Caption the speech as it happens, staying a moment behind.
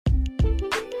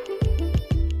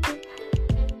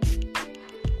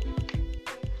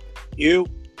You.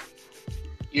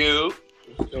 You.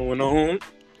 What's going on?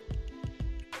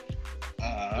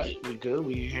 Alright, we good.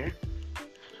 We in here.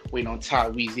 Waiting on Ty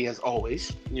Weezy as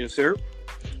always. Yes, sir.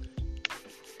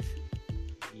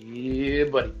 Yeah,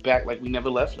 buddy. Back like we never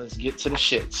left. Let's get to the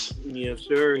shits. Yes,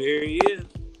 sir. Here he is.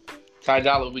 Ty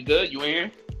Dollar, we good? You in here?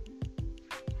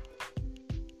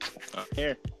 I'm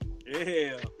here.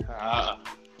 Yeah.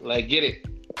 Let's get it.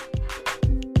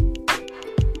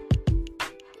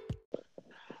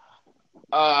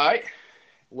 Alright.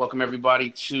 Welcome everybody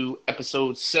to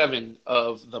episode 7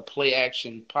 of the Play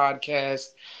Action Podcast.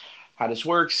 How this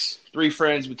works, 3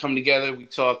 friends, we come together, we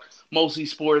talk mostly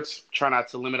sports, try not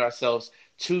to limit ourselves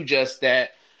to just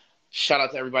that. Shout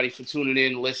out to everybody for tuning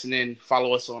in, listening.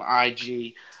 Follow us on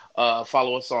IG,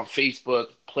 follow us on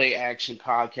Facebook, Play Action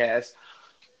Podcast,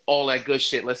 all that good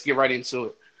shit. Let's get right into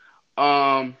it.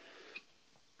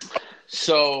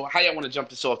 So how y'all want to jump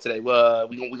this off today? We're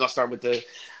gonna start with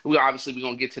we're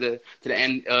gonna get to the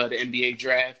NBA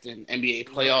draft and NBA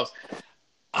playoffs.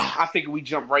 I think we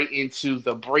jump right into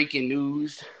the breaking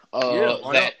news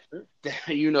that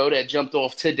jumped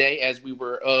off today as we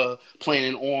were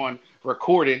planning on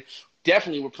recording.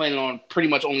 Definitely, we're planning on pretty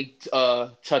much only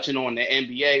touching on the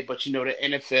NBA, but the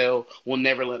NFL will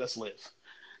never let us live.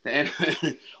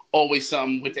 Always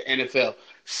something with the NFL.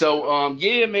 So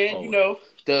yeah, man,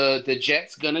 the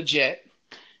Jets gonna jet,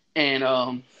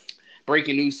 and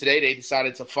breaking news today, they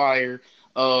decided to fire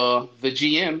the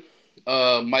GM.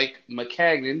 Mike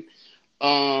McCagnon,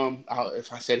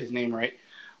 if I said his name right.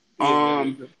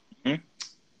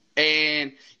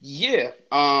 And yeah,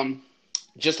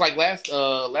 just like last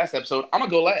episode, I'm gonna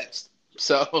go last.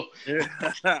 So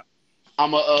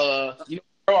I'm bro,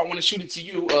 I want to shoot it to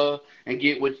you and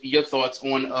get what your thoughts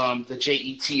on the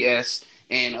Jets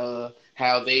and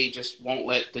how they just won't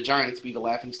let the Giants be the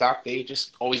laughing stock. They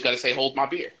just always got to say, "Hold my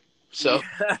beer." So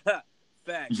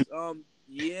facts.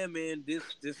 Yeah, man,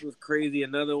 this was crazy.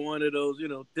 Another one of those,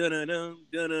 dun-dun-dun,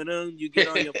 dun-dun-dun. You get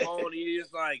on your phone and you're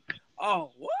just like,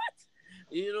 oh, what?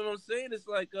 You know what I'm saying? It's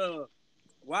like,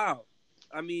 wow.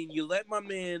 I mean, you let my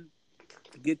man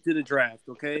get to the draft,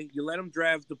 okay? You let him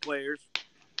draft the players.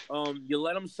 You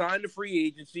let him sign the free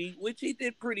agency, which he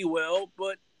did pretty well,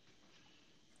 but,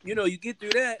 you get through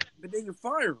that, but then you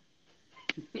fire him.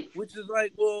 Which is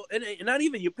like, well, and not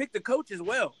even, you pick the coach as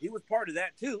well. He was part of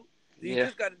that, too. You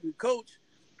just got a new coach.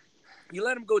 You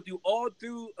let him go through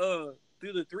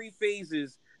through the 3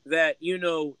 phases that,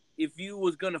 if you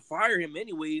was going to fire him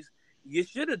anyways, you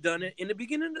should have done it in the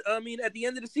beginning. At the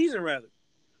end of the season, rather.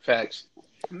 Facts.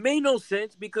 Made no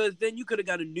sense because then you could have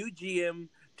got a new GM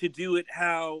to do it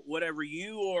whatever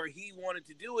you or he wanted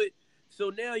to do it.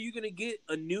 So now you're going to get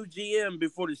a new GM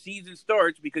before the season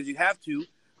starts because you have to,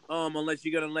 unless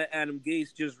you're going to let Adam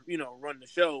Gase just, run the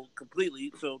show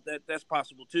completely. So that's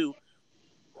possible too.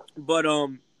 But,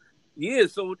 yeah,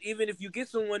 so even if you get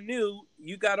someone new,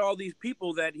 you got all these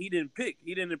people that he didn't pick,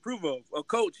 he didn't approve of, a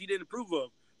coach he didn't approve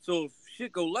of. So if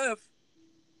shit go left,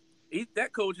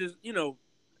 that coach is,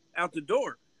 out the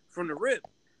door from the rip.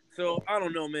 So I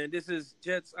don't know, man. This is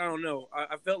Jets. I don't know.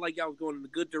 I felt like y'all was going in a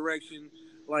good direction.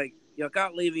 Like y'all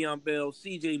got Le'Veon Bell,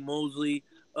 C.J. Mosley,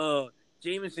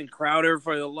 Jamison Crowder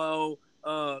for the low.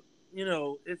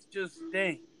 It's just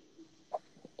dang.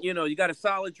 You got a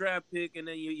solid draft pick, and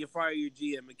then you fire your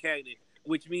GM McCagnon,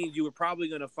 which means you were probably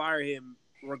going to fire him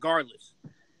regardless.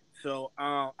 So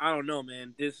I don't know,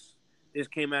 man. This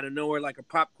came out of nowhere like a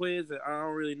pop quiz. I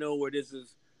don't really know where this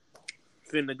is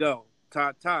finna go.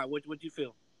 Ty, what you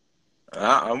feel?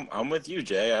 I'm with you,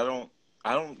 Jay. I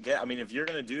don't get. I mean, if you're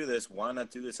going to do this, why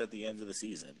not do this at the end of the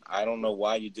season? I don't know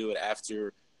why you do it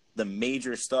after the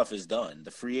major stuff is done.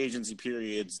 The free agency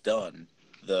period's done.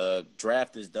 The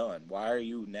draft is done. Why are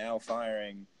you now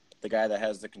firing the guy that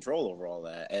has the control over all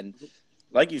that? And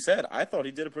like you said, I thought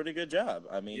he did a pretty good job.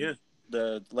 I mean,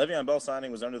 the Le'Veon Bell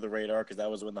signing was under the radar because that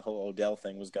was when the whole Odell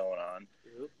thing was going on.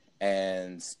 Yep.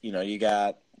 And, you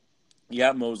got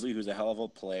Mosley, who's a hell of a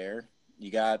player.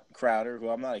 You got Crowder, who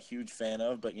I'm not a huge fan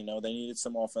of, but, they needed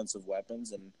some offensive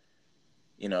weapons. And,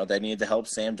 they needed to help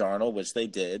Sam Darnold, which they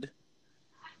did.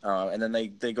 And then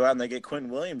they go out and they get Quentin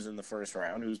Williams in the first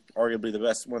round, who's arguably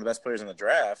one of the best players in the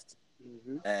draft.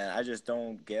 Mm-hmm. And I just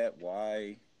don't get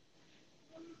why.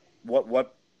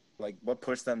 What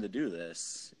pushed them to do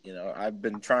this? I've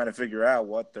been trying to figure out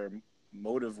what their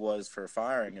motive was for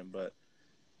firing him, but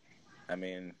I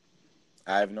mean,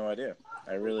 I have no idea.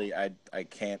 I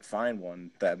can't find one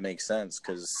that makes sense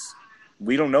because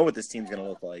we don't know what this team's going to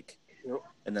look like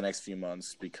in the next few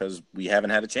months because we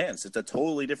haven't had a chance. It's a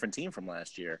totally different team from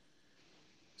last year.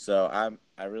 So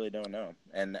I really don't know.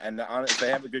 And if they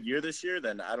have a good year this year,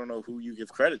 then I don't know who you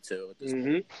give credit to at this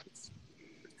point.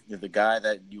 The guy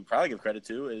that you probably give credit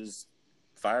to is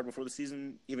fired before the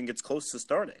season even gets close to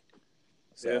starting.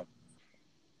 So.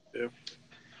 Yeah.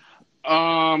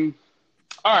 All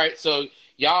right, so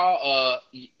y'all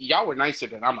were nicer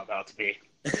than I'm about to be.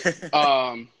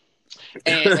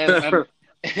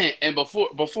 And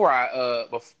before I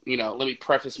let me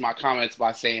preface my comments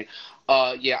by saying,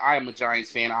 yeah, I am a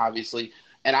Giants fan, obviously,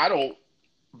 and I don't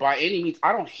by any means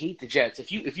I don't hate the Jets.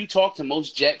 If you talk to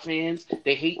most Jet fans,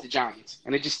 they hate the Giants,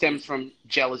 and it just stems from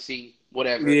jealousy,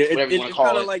 whatever you want to call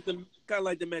it. Kind of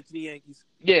like the Mets and the Yankees.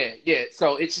 Yeah.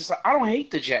 So it's just like I don't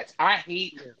hate the Jets. I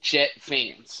hate Jet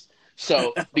fans.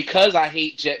 So because I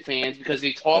hate Jet fans, because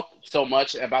they talk so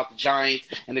much about the Giants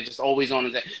and they're just always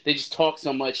on that, they just talk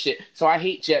so much shit. So I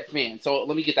hate Jet fans. So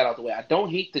let me get that out the way. I don't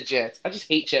hate the Jets. I just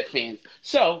hate Jet fans.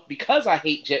 So because I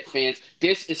hate Jet fans,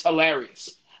 this is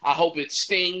hilarious. I hope it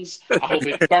stings. I hope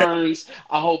it burns.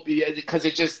 I hope because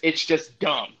it's just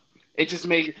dumb. It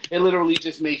literally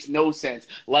just makes no sense.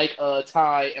 Like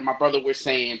Ty and my brother were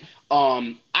saying,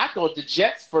 I thought the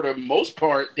Jets for the most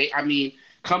part,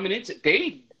 coming into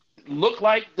they look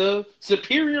like the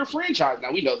superior franchise.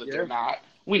 Now we know that they're not.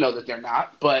 We know that they're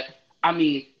not. But I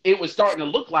mean, it was starting to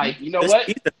look like, you know what?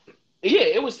 Yeah,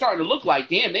 it was starting to look like,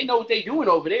 damn, they know what they're doing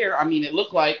over there. I mean, it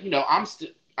looked like, I'm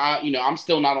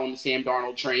still not on the Sam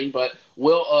Darnold train, but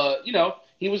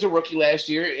he was a rookie last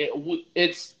year.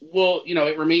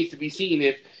 It remains to be seen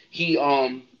if he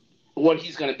what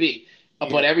he's going to be.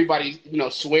 But everybody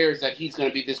swears that he's going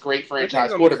to be this great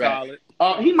franchise quarterback.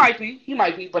 He might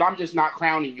be, but I'm just not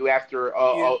crowning you after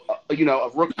a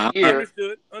rookie year.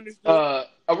 Understood.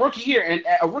 A rookie year and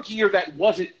a rookie year that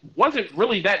wasn't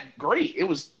really that great. It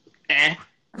was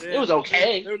it was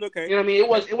okay. It was okay. You know what I mean?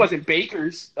 It wasn't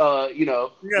Baker's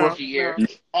rookie year.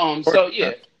 So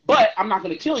yeah. But I'm not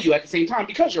going to kill you at the same time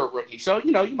because you're a rookie. So,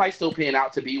 you might still pan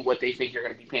out to be what they think you're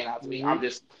going to be paying out to be. I'm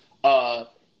just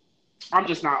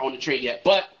not on the train yet.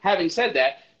 But having said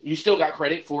that, you still got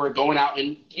credit for going out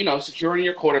and, securing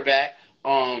your quarterback,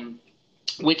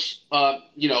 which,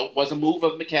 was a move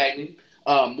of McCagnon,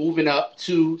 moving up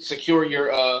to secure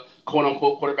your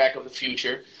quote-unquote quarterback of the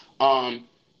future.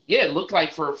 It looked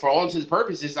like for all intents and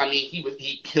purposes, I mean,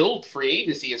 he killed free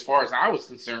agency as far as I was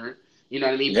concerned. You know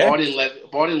what I mean? Yeah. Bought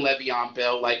in Le'Veon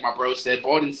Bell, like my bro said.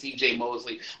 Bought in C.J.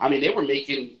 Mosley. I mean, they were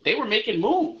making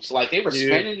moves. Like, they were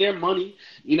spending their money.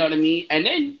 You know what I mean? And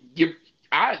then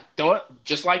I thought,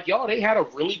 just like y'all, they had a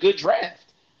really good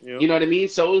draft. Yep. You know what I mean?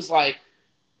 So it was like,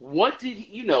 what did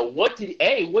he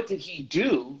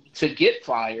do to get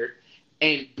fired?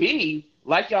 And B,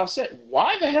 like y'all said,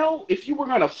 why the hell, if you were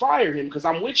going to fire him, because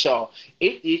I'm with y'all,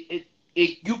 you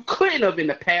couldn't have in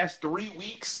the past 3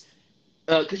 weeks.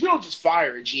 Because you don't just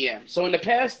fire a GM. So in the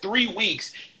past 3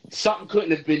 weeks, something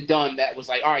couldn't have been done that was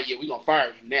like, all right, yeah, we're going to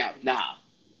fire you now. Nah.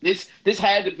 This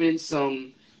had to have been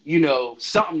some,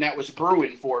 something that was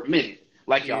brewing for a minute,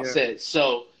 like y'all said.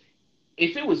 So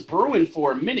if it was brewing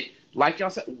for a minute, like y'all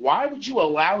said, why would you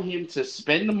allow him to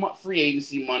spend the free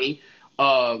agency money,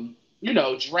 run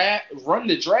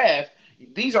the draft?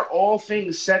 These are all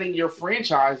things setting your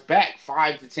franchise back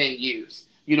 5 to 10 years.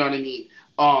 You know what I mean?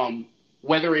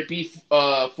 Whether it be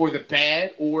for the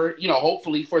bad or,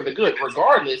 hopefully for the good.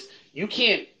 Regardless, you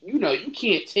can't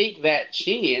take that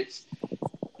chance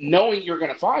knowing you're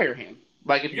going to fire him.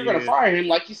 Like, if you're going to fire him,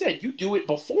 like you said, you do it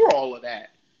before all of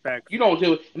that. Fact. You don't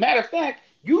do it. Matter of fact,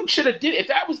 you should have did it. If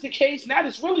that was the case, now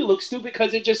this really looks stupid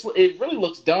because it really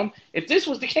looks dumb. If this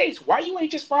was the case, why you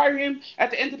ain't just fire him at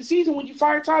the end of the season when you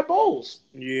fire Ty Bowles?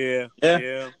 Yeah.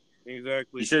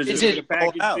 Exactly. You should have just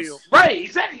packaged house. Right,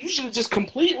 exactly. You should have just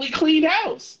completely cleaned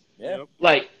house. Yeah.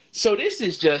 So this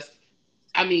is just,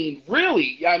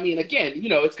 really, again,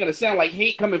 it's going to sound like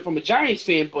hate coming from a Giants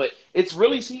fan, but it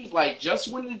really seems like just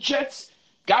when the Jets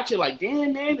got you like,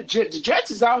 damn, man, the Jets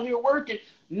is out here working.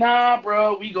 Nah,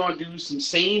 bro, we going to do some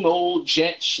same old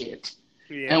Jet shit.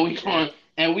 Yeah. And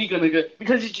we going to go,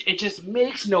 because it just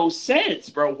makes no sense,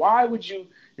 bro. Why would you,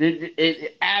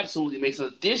 it absolutely makes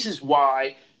sense. This is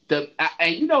why.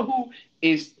 And you know who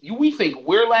is? We think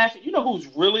we're laughing. You know who's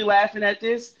really laughing at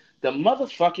this? The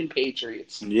motherfucking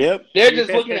Patriots. Yep. They're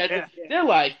just looking at it. They're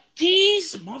like,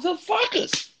 these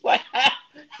motherfuckers. Like,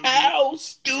 how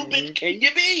stupid can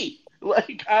you be?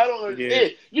 Like, I don't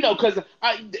understand. Because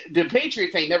the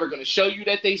Patriots ain't never going to show you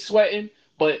that they sweating.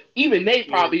 But even they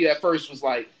probably at first was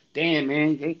like, damn,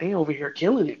 man, they over here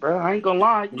killing it, bro. I ain't going to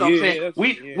lie. You know what I'm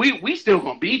saying? We still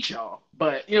going to beat y'all.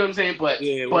 But, you know what I'm saying? But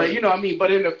you know what I mean? But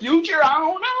in the future, I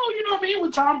don't know, you know what I mean?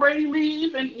 When Tom Brady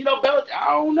leave and, Belichick, I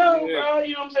don't know, bro,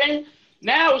 you know what I'm saying?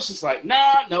 Now it's just like,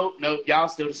 nah, nope, y'all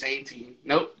still the same team.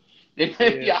 Nope.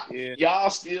 Y'all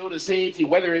still the same team,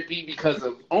 whether it be because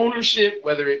of ownership,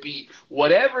 whether it be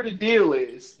whatever the deal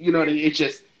is, it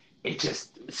just as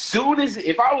soon as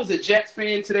if I was a Jets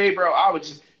fan today, bro, I'd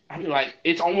be like,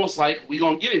 it's almost like we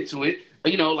gonna get into it,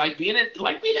 like being a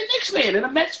Knicks fan and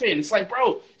a Mets fan. It's like,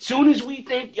 bro, as soon as we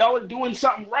think y'all are doing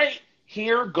something right,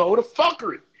 here go the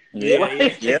fuckery.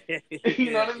 Yeah.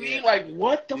 You know what I mean? Like,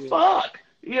 what the fuck?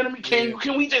 You know what I mean?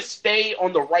 Can we just stay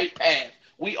on the right path?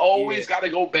 We always got to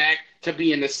go back to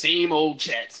being the same old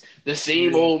Jets, the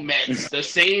same old Mets, the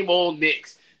same old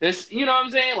Knicks. You know what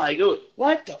I'm saying? Like,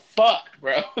 what the fuck,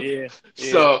 bro? Yeah.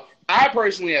 So I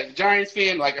personally, as a Giants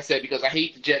fan, like I said, because I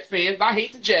hate the Jets fans, I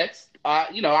hate the Jets. I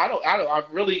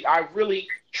really,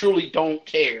 truly don't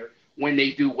care when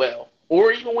they do well.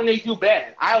 Or even when they do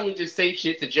bad. I only just say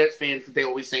shit to Jets fans because they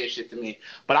always say shit to me.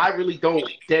 But I really don't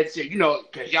dead serious.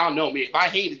 Because y'all know me. If I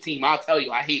hate a team, I'll tell you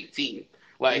I hate a team.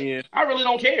 Like, I really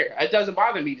don't care. It doesn't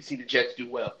bother me to see the Jets do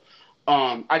well.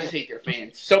 I just hate their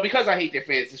fans. So because I hate their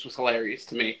fans, this was hilarious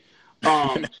to me.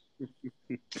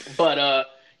 But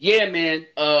yeah, man,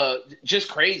 just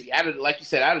crazy. Like you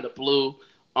said, out of the blue.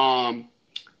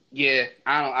 Yeah,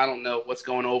 I don't know what's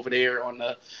going over there on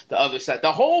the other side.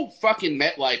 The whole fucking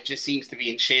MetLife just seems to be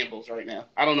in shambles right now.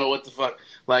 I don't know what the fuck.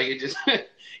 Like, it just,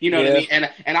 you know what I mean?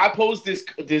 And I posed this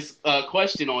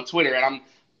question on Twitter, and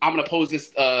I'm gonna pose this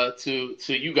to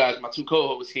you guys, my two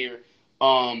co-hosts here.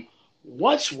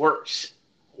 What's worse?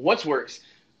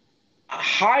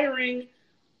 Hiring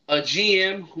a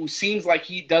GM who seems like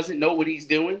he doesn't know what he's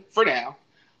doing for now,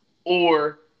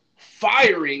 or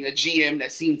firing a GM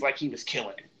that seems like he was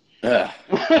killing it?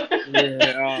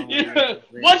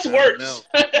 What's worse?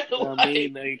 I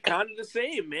mean, they're kind of the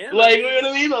same, man. Like, you know what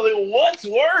I mean? Like, what's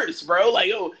worse, bro?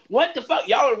 Like, what the fuck?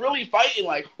 Y'all are really fighting.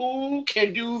 Like, who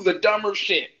can do the dumber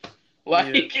shit?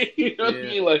 Like, you know what I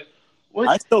mean? Like,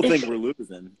 I still think we're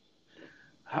losing.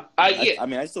 I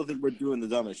mean, I still think we're doing the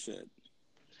dumbest shit.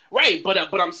 Right, but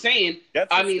I'm saying,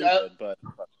 I mean, but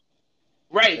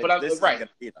right, but I'm right.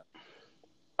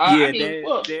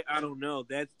 I don't know.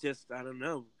 That's just, I don't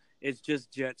know. It's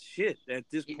just jet shit at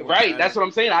this point. Right, that's what I'm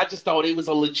saying. I just thought it was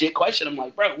a legit question. I'm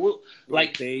like, bro, what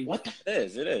the?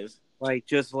 It is. Like,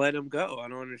 just let him go. I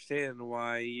don't understand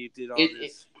why you did all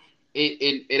this.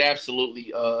 It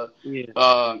absolutely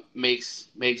makes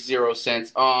zero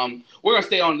sense. We're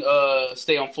gonna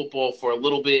stay on football for a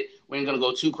little bit. We ain't gonna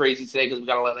go too crazy today because we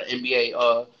got a lot of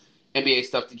NBA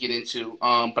stuff to get into.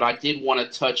 But I did want to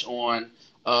touch on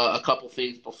a couple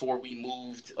things before we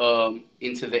moved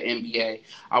into the NBA.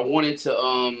 I wanted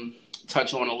to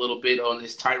touch on a little bit on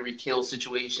this Tyreek Hill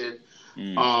situation.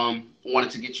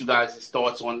 Wanted to get you guys'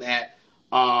 thoughts on that.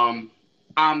 I'm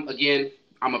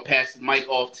gonna pass the mic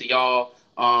off to y'all.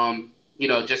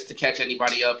 Just to catch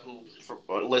anybody up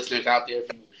for listeners out there,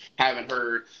 if you haven't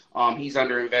heard, he's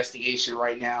under investigation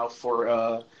right now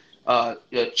for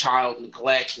child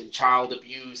neglect and child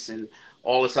abuse and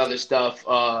all this other stuff.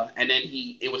 And then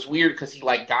it was weird because he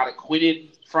got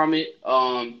acquitted from it.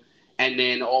 And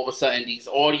then all of a sudden these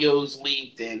audios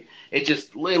leaked and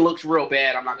it looks real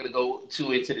bad. I'm not going to go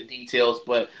too into the details,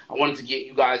 but I wanted to get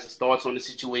you guys' thoughts on the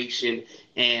situation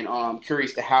and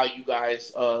curious to how you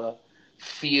guys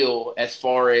feel as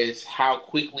far as how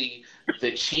quickly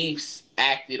the Chiefs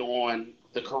acted on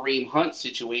the Kareem Hunt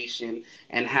situation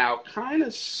and how kind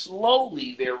of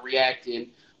slowly they're reacting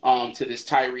to this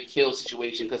Tyreek Hill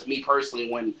situation. Because me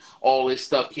personally, when all this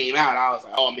stuff came out, I was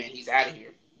like, oh man, he's out of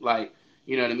here. Like,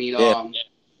 you know what I mean? Yeah.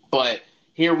 But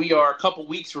here we are a couple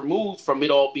weeks removed from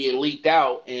it all being leaked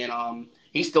out, and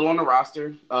he's still on the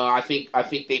roster. I think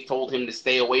they told him to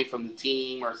stay away from the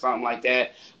team or something like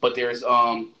that. But there's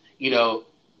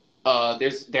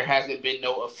there hasn't been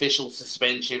no official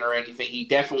suspension or anything. He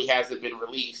definitely hasn't been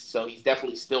released, so he's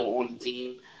definitely still on the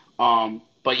team.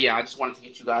 But yeah, I just wanted to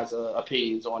get you guys'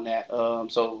 opinions on that.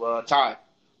 So Ty,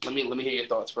 let me hear your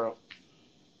thoughts, bro.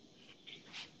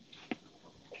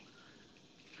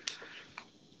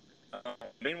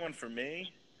 Main one for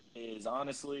me is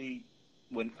honestly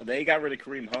when they got rid of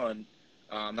Kareem Hunt,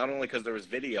 not only because there was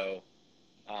video,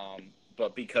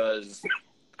 but because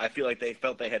I feel like they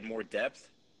felt they had more depth.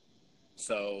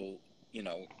 So,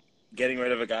 getting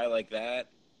rid of a guy like that,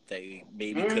 they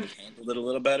maybe could have handled it a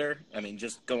little better. I mean,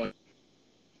 just going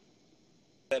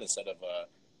instead of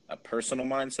a personal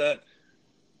mindset.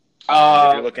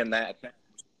 If you're looking at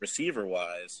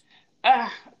receiver-wise,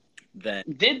 then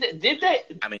did they?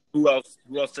 I mean, who else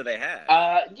do they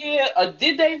have?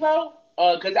 Did they though?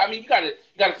 Because I mean, you gotta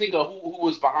think of who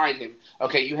was behind him.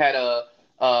 Okay, you had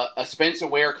a Spencer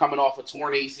Ware coming off a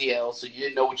torn ACL, so you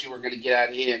didn't know what you were going to get out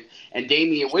of him. And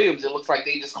Damian Williams, it looks like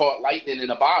they just caught lightning in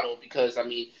a bottle because, I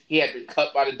mean, he had been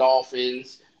cut by the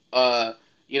Dolphins. You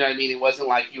know what I mean? It wasn't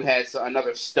like you had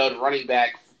another stud running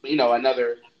back,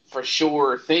 another for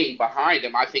sure thing behind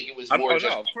him. I think it was more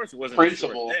just of course it wasn't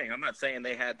principle. a sure thing. I'm not saying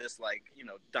they had this,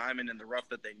 diamond in the rough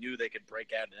that they knew they could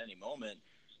break out at any moment.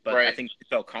 But Right. I think they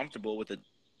felt comfortable with it.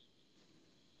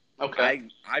 Okay.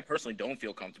 I personally don't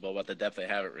feel comfortable about the depth they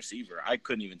have at receiver. I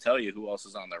couldn't even tell you who else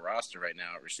is on their roster right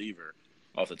now at receiver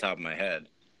off the top of my head.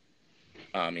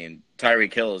 I mean,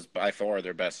 Tyreek Hill is by far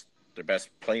their best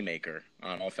playmaker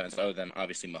on offense, other than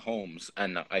obviously Mahomes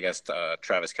and I guess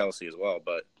Travis Kelce as well.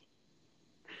 But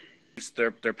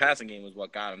their passing game was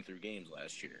what got them through games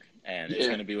last year, and it's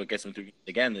going to be what gets them through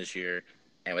again this year.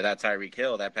 And without Tyreek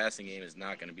Hill, that passing game is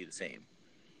not going to be the same.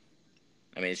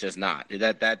 I mean, it's just not.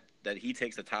 That he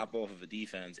takes the top off of a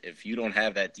defense. If you don't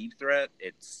have that deep threat,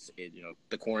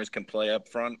 the corners can play up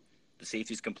front, the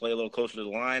safeties can play a little closer to the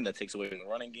line. That takes away from the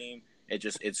running game.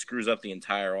 It screws up the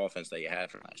entire offense that you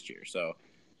had from last year. So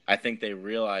I think they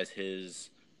realize his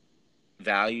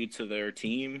value to their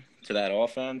team, to that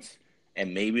offense,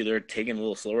 and maybe they're taking a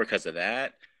little slower because of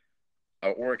that,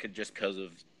 or it could just because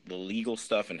of the legal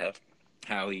stuff and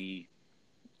how he,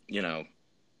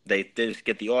 they did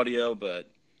get the audio, but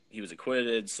he was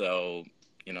acquitted. So,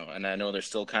 and I know they're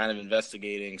still kind of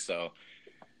investigating. So,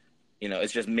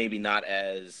 it's just maybe not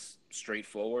as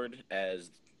straightforward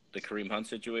as the Kareem Hunt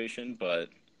situation, but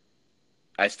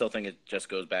I still think it just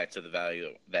goes back to the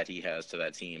value that he has to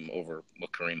that team over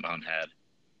what Kareem Hunt had.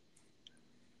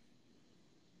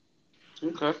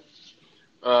 Okay.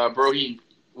 Bro,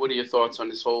 what are your thoughts on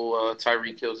this whole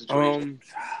Tyreek Hill situation?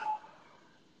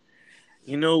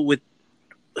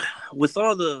 With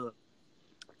all the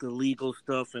legal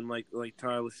stuff and like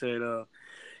Tyler said,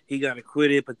 he got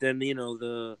acquitted, but then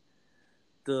the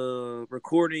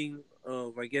recording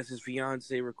of, I guess, his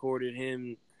fiance recorded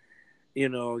him,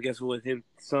 I guess with his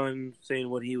son saying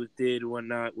what he did and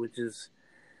whatnot, which is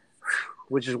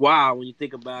wild when you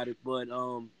think about it. But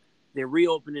they're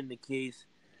reopening the case,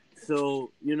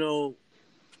 so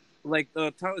like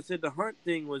Tyler said, the Hunt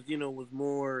thing was was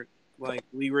more like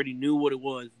we already knew what it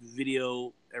was,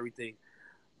 video, everything.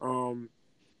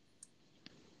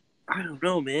 I don't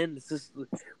know, man. It's just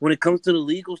when it comes to the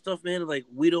legal stuff, man. Like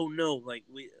we don't know. Like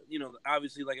we,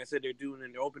 obviously, like I said, they're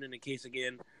opening the case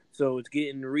again, so it's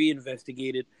getting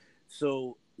reinvestigated.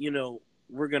 So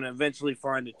we're gonna eventually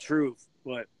find the truth.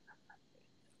 But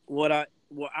what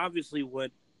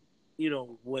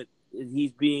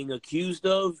he's being accused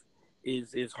of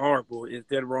is horrible. It's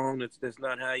dead wrong. That's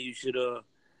not how you should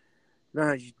not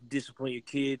how you discipline your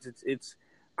kids. It's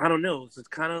I don't know. It's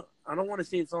kind of, I don't want to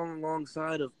say it's on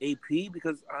alongside of AP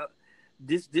because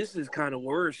this is kind of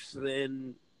worse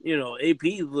than AP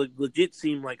legit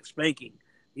seemed like a spanking.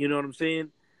 You know what I'm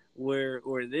saying? Where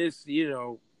this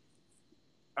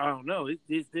I don't know.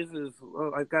 This is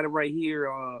I got it right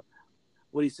here.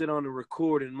 What he said on the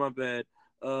recording. My bad.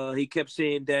 He kept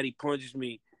saying, "Daddy punches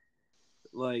me."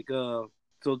 Like so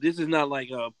this is not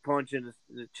like a punch in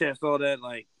the chest, all that.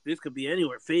 Like this could be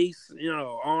anywhere, face,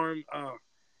 arm.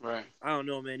 Right. I don't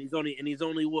know, man. He's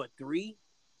only what, 3? So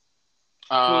it's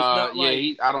not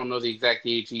like, I don't know the exact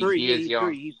age. He is young.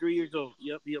 3. He's 3 years old.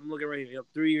 Yep. I'm looking right here. Yep,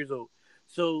 3 years old.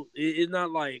 So it's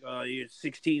not like you're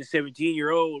 16,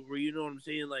 17-year-old where you know what I'm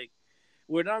saying. Like,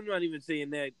 where I'm not even saying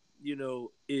that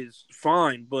is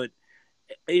fine, but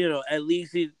at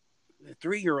least he's a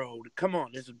 3-year-old. Come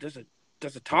on, that's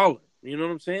a taller. You know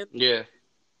what I'm saying? Yeah.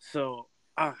 So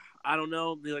I don't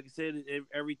know. Like I said,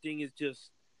 everything is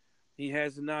just. He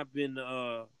has not been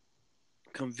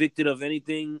convicted of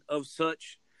anything of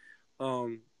such.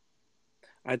 I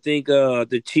think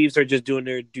the Chiefs are just doing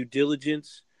their due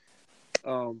diligence.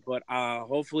 But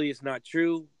hopefully it's not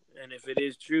true. And if it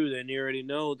is true, then you already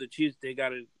know the Chiefs, they got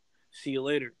to see you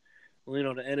later. The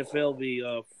NFL be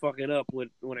fucking up when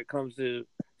it comes to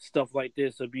stuff like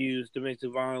this, abuse,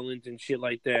 domestic violence, and shit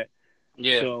like that.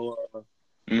 Yeah. So,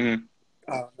 I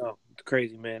don't know. It's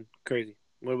crazy, man. Crazy.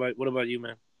 What about you,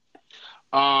 man?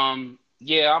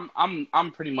 Yeah,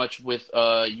 I'm pretty much with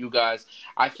you guys.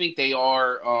 I think they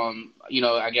are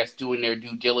I guess doing their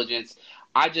due diligence.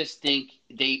 I just think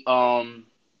they I'm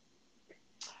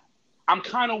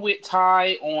kind of with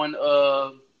Ty on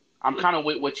I'm kind of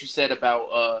with what you said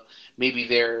about maybe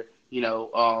their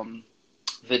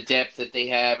the depth that they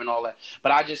have and all that.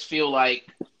 But I just feel like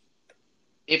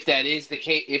if that is the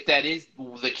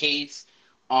case,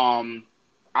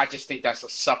 I just think that's a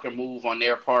sucker move on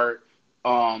their part.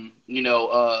 Because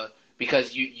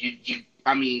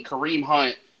I mean, Kareem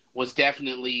Hunt was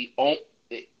definitely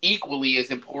equally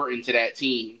as important to that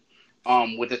team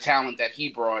with the talent that he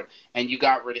brought, and you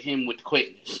got rid of him with the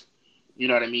quickness. You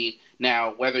know what I mean?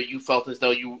 Now, whether you felt as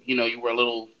though you were a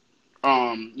little,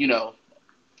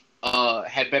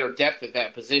 had better depth at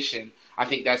that position, I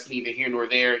think that's neither here nor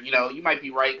there. You might be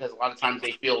right because a lot of times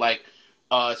they feel like,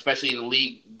 especially in the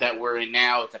league that we're in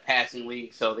now, it's a passing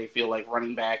league, so they feel like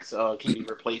running backs can be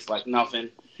replaced like nothing.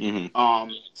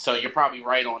 Mm-hmm. So you're probably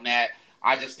right on that.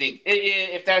 I just think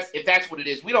if that's what it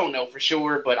is, we don't know for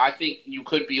sure, but I think you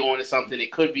could be on to something.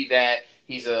 It could be that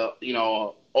he's a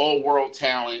all world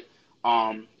talent.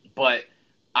 But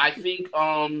I think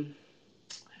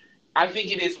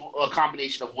it is a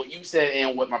combination of what you said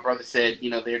and what my brother said.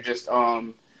 They're just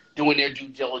doing their due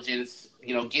diligence,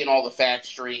 getting all the facts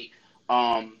straight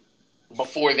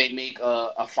before they make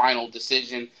a final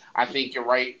decision. I think you're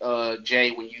right, Jay,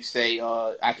 when you say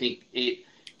I think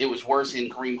it was worse in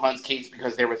Kareem Hunt's case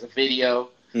because there was a video.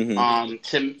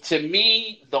 Mm-hmm. To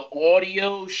me, the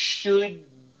audio should.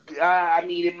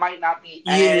 It might not be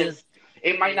Yeah.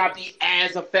 it might not be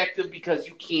as effective because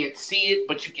you can't see it,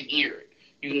 but you can hear it.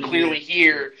 You can clearly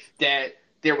hear that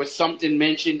there was something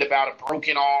mentioned about a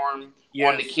broken arm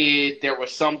on the kid. There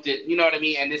was something, you know what I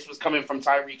mean? And this was coming from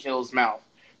Tyreek Hill's mouth.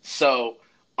 So,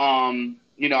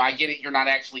 I get it. You're not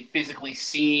actually physically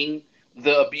seeing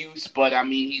the abuse, but I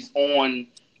mean, he's on.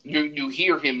 You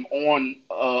hear him on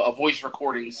a voice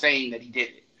recording saying that he did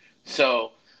it.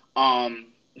 So,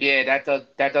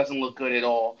 that doesn't look good at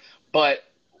all. But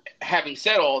having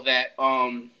said all that,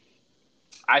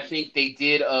 I think they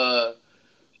did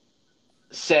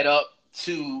set up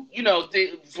to,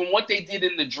 from what they did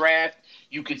in the draft,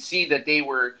 you could see that they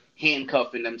were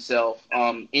handcuffing themselves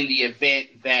in the event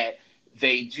that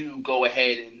they do go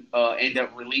ahead and end up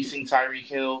releasing Tyreek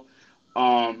Hill.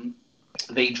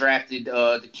 They drafted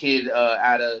the kid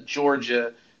out of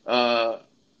Georgia.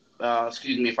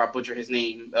 Excuse me if I butcher his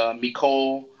name.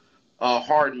 Mecole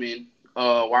Hardman,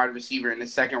 wide receiver in the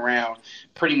second round.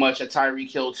 Pretty much a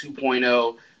Tyreek Hill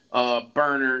 2.0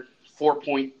 burner,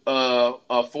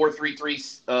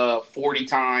 4.33 40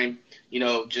 time.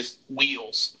 Just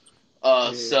wheels.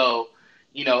 So,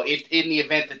 if in the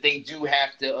event that they do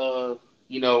have to,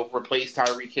 replace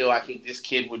Tyreek Hill, I think this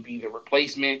kid would be the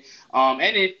replacement. And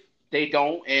if they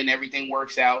don't and everything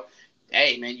works out,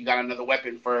 hey man, you got another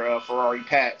weapon for Ferrari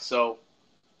Pat. So,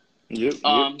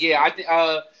 I think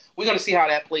we're gonna see how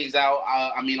that plays out.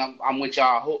 I'm with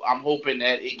y'all. I'm hoping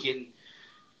that it can,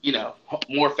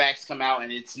 more facts come out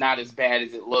and it's not as bad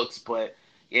as it looks. But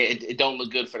yeah, it don't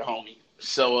look good for the homie.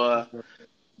 So,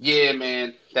 yeah,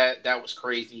 man, that was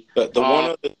crazy. But the one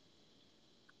other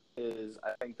is,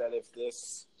 I think that if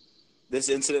this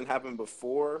incident happened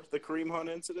before the Kareem Hunt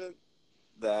incident,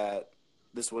 that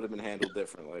this would have been handled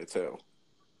differently too.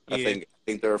 Yeah. I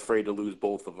think they're afraid to lose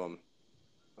both of them.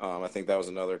 I think that was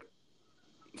another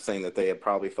thing that they had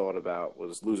probably thought about,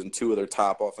 was losing two of their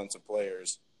top offensive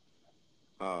players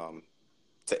to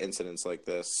incidents like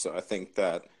this. So I think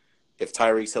that if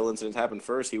Tyreek Hill incident happened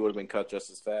first, he would have been cut just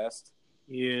as fast.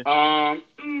 Yeah.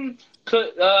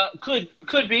 Could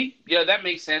be. Yeah, that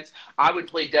makes sense. I would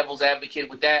play devil's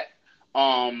advocate with that.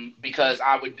 Because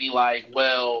I would be like,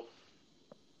 well,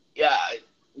 yeah,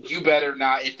 you better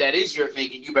not, if that is your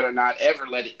thinking, you better not ever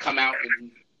let it come out and,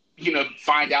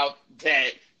 find out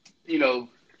that,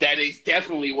 that is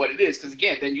definitely what it is. Because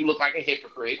again, then you look like a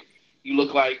hypocrite. You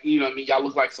look like, y'all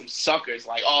look like some suckers.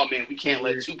 Like, oh man, we can't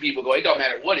let two people go. It don't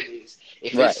matter what it is.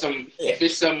 If it's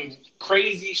some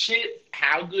crazy shit,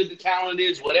 how good the talent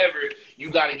is, whatever,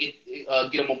 you got to get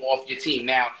them off your team.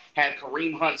 Now, had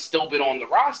Kareem Hunt still been on the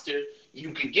roster,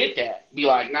 you could get that. Be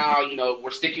like, nah,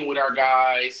 we're sticking with our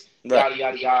guys, yada,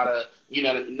 yada, yada. You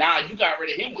got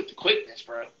rid of him with the quickness,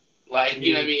 bro. Like,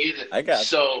 you know what I mean? I got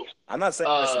so. I'm not saying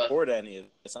I support any of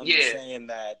this. I'm just saying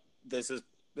that this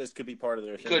could be part of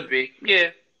their thing. Could be.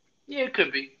 Yeah. Yeah, it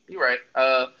could be. You're right.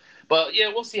 But yeah,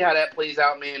 we'll see how that plays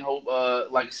out, man. Hope,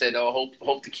 like I said,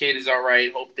 hope the kid is all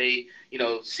right. Hope they,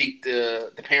 seek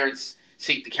the parents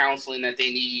seek the counseling that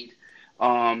they need,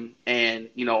 and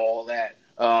all that.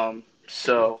 One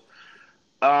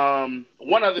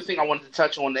other thing I wanted to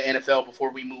touch on the NFL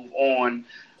before we move on.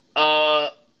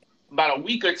 About a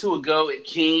week or two ago, it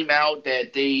came out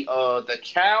that the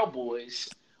Cowboys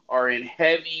are in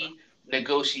heavy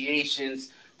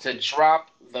negotiations to drop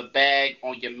the bag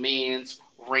on your man's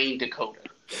Rain Dakota.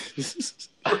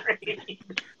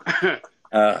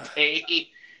 They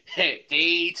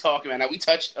talking about. Now we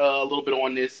touched a little bit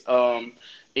on this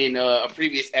in a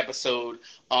previous episode,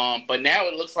 but now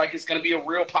it looks like it's going to be a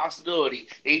real possibility.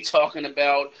 They talking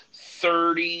about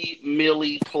 $30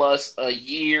 million plus a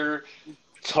year.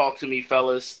 Talk to me,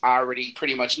 fellas. I already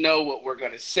pretty much know what we're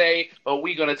gonna say, but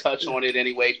we're gonna touch on it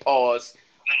anyway. Pause.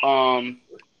 Um,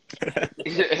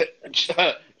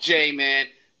 Jay, man,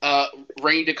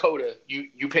 Rain Dakota,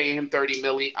 you paying him $30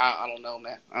 million? I don't know,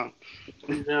 man.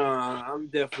 No, I'm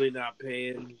definitely not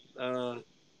paying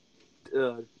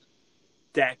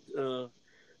Dak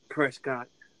Prescott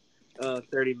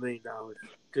 $30 million.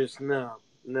 Just no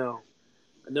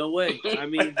way. I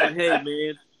mean, but hey,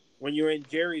 man, when you're in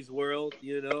Jerry's world,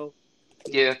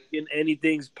 Yeah,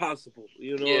 anything's possible.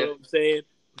 You know yeah, what I'm saying?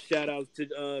 Shout out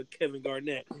to Kevin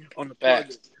Garnett on the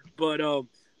facts. plug. But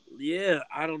yeah,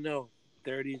 I don't know.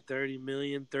 30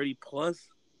 million, 30 plus.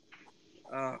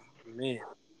 Oh man.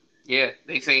 Yeah,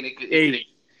 they saying it could Hey,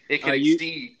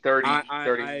 exceed 30 I,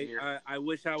 30 I, a year. I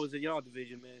wish I was in y'all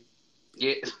division, man.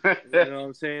 Yeah, You know what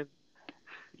I'm saying?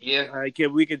 yeah.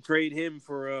 We can trade him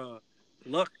for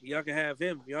Luck. Y'all can have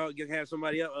him. Y'all can have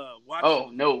somebody else watch Oh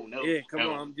him. no, Yeah, come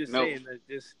on. I'm just saying that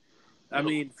this. I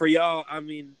mean, for y'all. I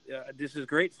mean, this is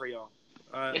great for y'all.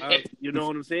 You know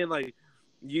what I'm saying? Like,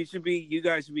 you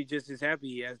guys should be just as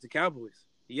happy as the Cowboys.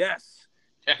 Yes,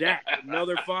 that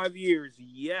another 5 years.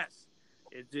 Yes,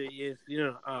 it's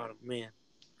oh man.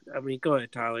 I mean, go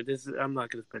ahead, Tyler. I'm not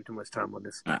going to spend too much time on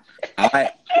this. I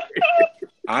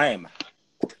am.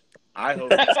 I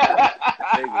hope it's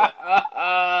big one.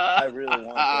 I really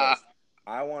want this.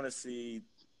 I want to see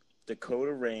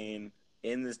Dakota Rain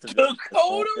in this division.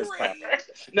 Dakota Rain.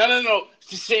 No.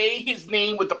 To say his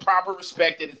name with the proper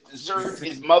respect that it deserves,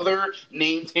 his mother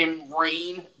named him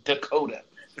Rain Dakota.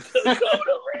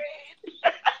 Dakota Rain.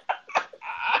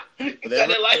 You said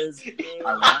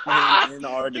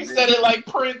it like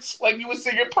Prince, like you were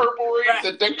singing Purple Rain,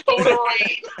 the Dakota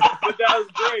Rain. But that was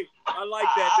great. I like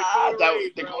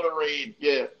that. Dakota Rain.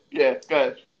 Yeah, go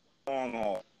ahead. Long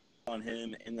haul on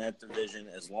him in that division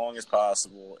as long as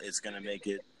possible. It's going to make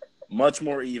it much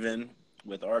more even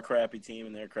with our crappy team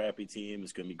and their crappy team.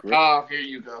 It's going to be great. Oh, here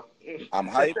you go. I'm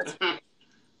hyped.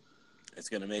 It's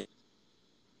going to make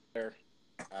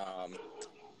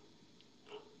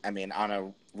I mean, on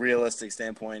a realistic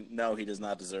standpoint, no, he does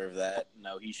not deserve that.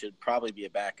 No, he should probably be a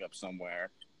backup somewhere.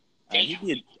 He'd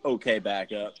be an okay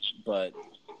backup, but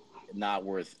not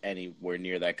worth anywhere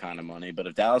near that kind of money. But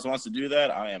if Dallas wants to do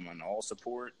that, I am on all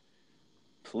support.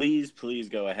 Please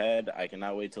go ahead. I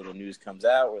cannot wait till the news comes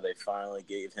out where they finally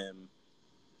gave him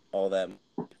all that.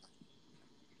 And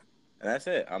that's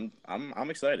it. I'm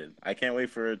excited. I can't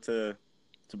wait for it to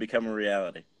become a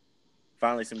reality.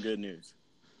 Finally, some good news.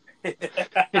 Yeah,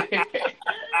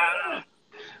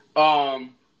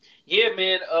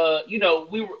 man.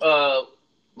 We were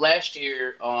last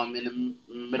year in the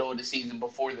middle of the season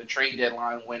before the trade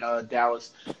deadline when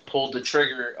Dallas pulled the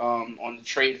trigger on the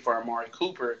trade for Amari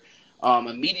Cooper.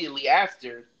 Immediately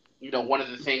after, one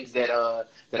of the things that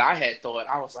I had thought,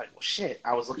 I was like, well, shit.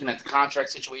 I was looking at the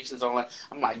contract situations online.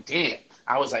 I'm like, damn.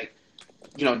 I was like,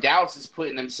 Dallas is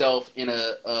putting himself in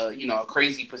a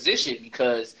crazy position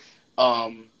because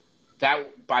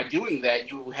that by doing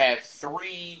that you have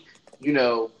three,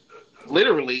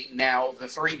 literally now the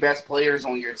three best players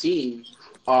on your team.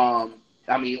 Or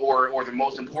the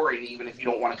most important, even if you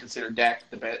don't want to consider Dak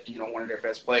the best, one of their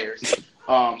best players.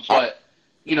 But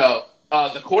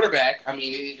the quarterback. I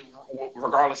mean,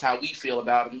 regardless how we feel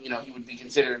about him, he would be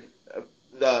considered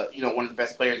one of the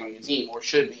best players on your team, or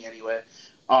should be anyway.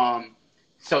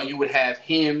 So you would have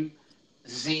him,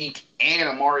 Zeke, and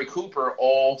Amari Cooper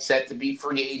all set to be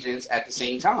free agents at the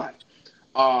same time.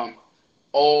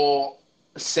 All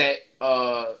set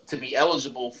to be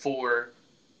eligible for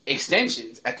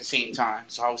extensions at the same time.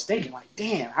 So I was thinking, like,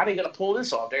 damn, how are they gonna pull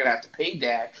this off? They're gonna have to pay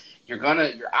Dak. You're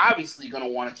obviously gonna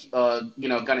want to,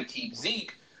 gonna keep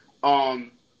Zeke.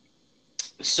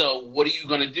 So what are you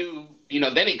gonna do?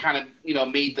 Then it kind of,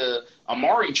 made the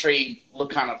Amari trade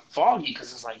look kind of foggy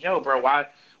because it's like, yo, bro,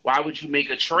 why would you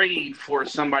make a trade for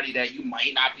somebody that you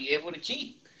might not be able to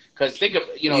keep? Because think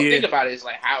about it. It's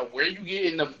like where you get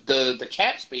in the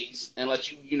cap space unless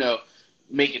you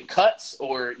making cuts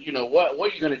or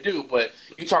what are you gonna do? But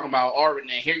you talking about Arvin,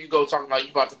 and here you go talking about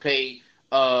you about to pay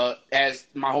as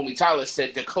my homie Tyler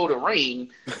said, Dakota Rain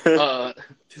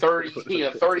 30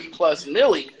 plus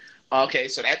million. Okay,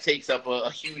 so that takes up a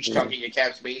huge chunk of your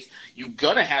cap space. You're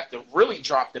gonna have to really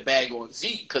drop the bag on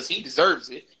Zeke because he deserves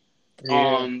it.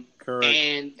 Yeah, correct.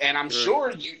 And I'm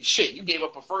sure you gave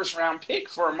up a first round pick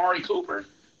for Amari Cooper,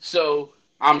 so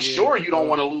I'm sure you don't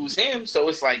want to lose him. So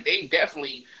it's like they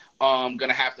definitely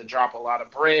gonna have to drop a lot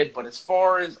of bread. But as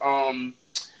far as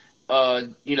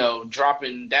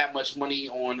dropping that much money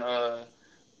on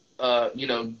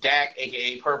Dak,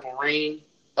 aka Purple Rain,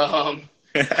 I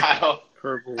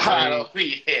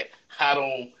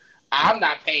don't I'm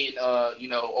not paying,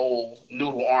 old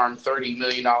noodle arm $30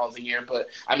 million a year, but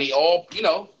I mean,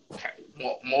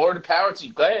 more the power to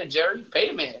you. Go ahead, Jerry, pay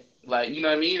the man. Like, you know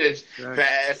what I mean? As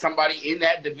somebody in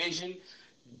that division,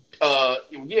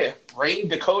 Rain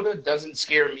Dakota doesn't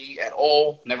scare me at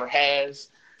all. Never has.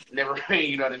 Never,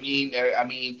 you know what I mean? I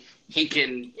mean, he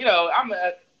can,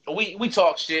 we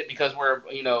talk shit because we're,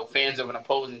 fans of an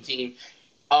opposing team.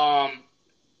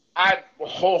 I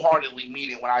wholeheartedly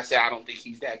mean it when I say I don't think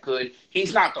he's that good.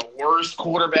 He's not the worst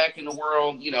quarterback in the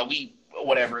world. We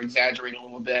exaggerate a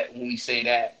little bit when we say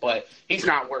that, but he's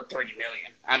not worth $30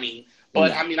 million. I mean,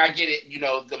 I get it.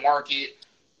 The market.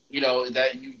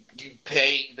 That you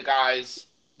pay the guys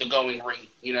the going rate.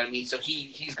 You know what I mean. So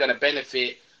he's going to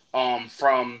benefit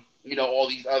from all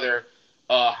these other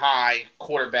high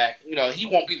quarterback. He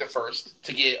won't be the first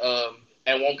to get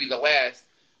and won't be the last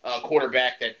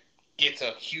quarterback that gets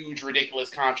a huge, ridiculous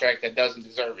contract that doesn't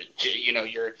deserve it.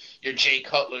 Your Jay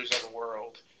Cutlers of the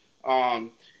world.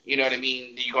 You know what I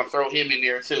mean? You're going to throw him in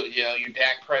there too. Your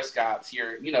Dak Prescotts.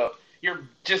 You're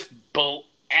just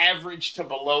average to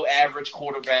below average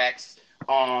quarterbacks.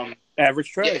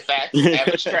 Average trash. Yeah, facts.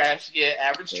 Average trash. Yeah,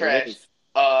 average trash.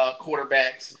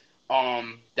 Quarterbacks.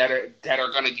 That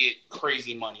are going to get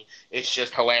crazy money. It's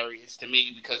just hilarious to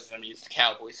me because it's the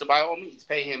Cowboys. So by all means,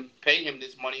 pay him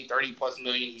this money, $30+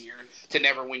 million a year, to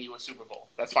never win you a Super Bowl.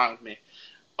 That's fine with me.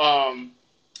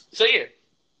 So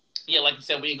like you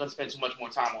said, we ain't gonna spend too much more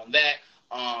time on that.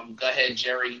 Go ahead,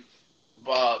 Jerry.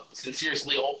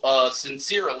 Sincerely,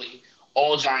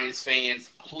 all Giants fans,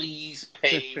 please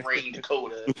pay Rain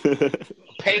Dakota.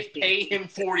 Pay him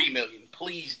 $40 million.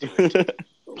 Please do it.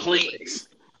 Please.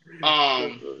 All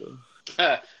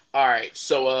right.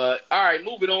 So,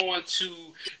 moving on to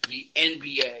the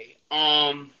NBA.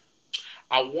 I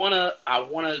wanna.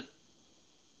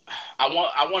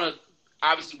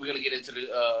 Obviously, we're gonna get into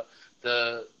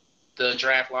the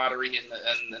draft lottery and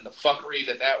the fuckery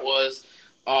that was.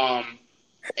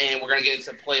 And we're gonna get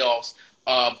into playoffs.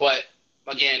 But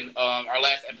again, our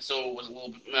last episode was a little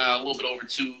bit over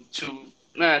two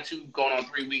going on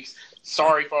 3 weeks.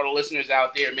 Sorry for all the listeners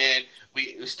out there, man.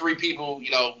 It was 3 people,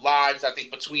 lives. I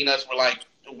think between us,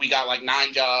 we got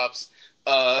 9 jobs.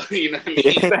 You know what I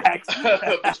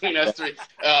mean? Between us 3,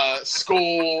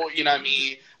 school. You know what I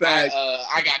mean?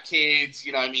 I got kids.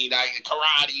 You know what I mean? I got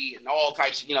karate and all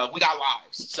types. We got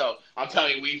lives. So I'm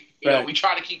telling you, we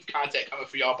try to keep the content coming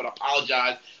for y'all, but I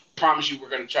apologize. Promise you, we're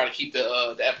going to try to keep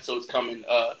the episodes coming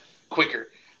quicker.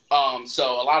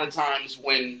 So a lot of times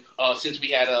when, since we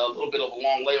had a little bit of a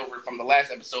long layover from the last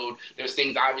episode, there's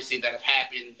things obviously that have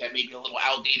happened that may be a little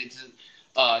outdated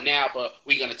now, but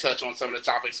we're going to touch on some of the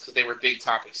topics because they were big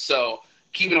topics. So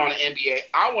keeping on the NBA,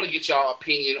 I want to get y'all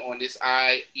opinion on this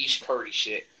Ayesha Curry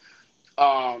shit.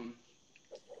 Ty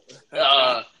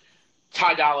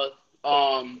Dolla,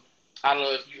 I don't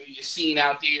know if you're seeing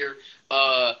out there,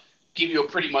 give you a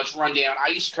pretty much rundown.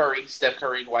 Ayesha Curry, Steph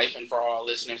Curry's wife, and for all our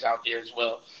listeners out there as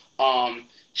well.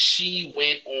 She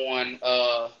went on,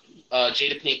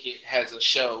 Jada Pinkett has a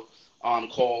show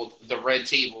called The Red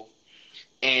Table,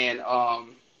 and or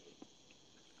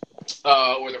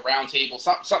the Round Table,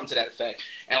 something to that effect.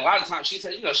 And a lot of times, she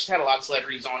said, she's had a lot of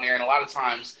celebrities on there, and a lot of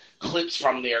times clips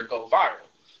from there go viral.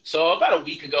 So about a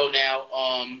week ago now,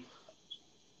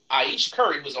 Ayesha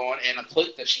Curry was on, and a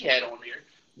clip that she had on there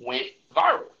went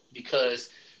viral because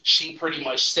she pretty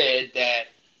much said that,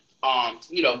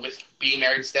 with being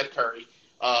married to Steph Curry,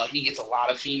 he gets a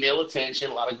lot of female attention,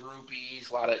 a lot of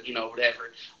groupies, a lot of,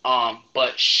 whatever.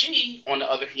 But she, on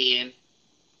the other hand,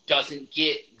 doesn't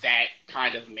get that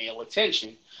kind of male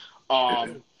attention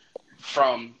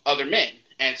from other men.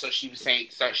 And so she was saying,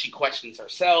 she questions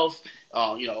herself,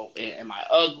 am I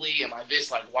ugly? Am I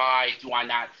this? Like, why do I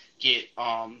not get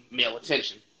male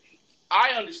attention?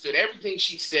 I understood everything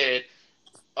she said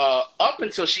up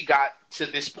until she got to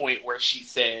this point where she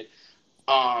said,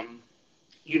 I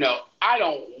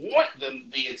don't want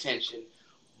the attention,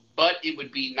 but it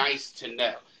would be nice to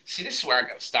know. See, this is where I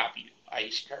got to stop you,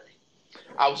 Ayesha Curry.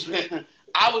 I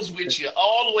was with you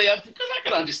all the way up because I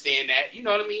can understand that. You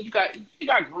know what I mean? You got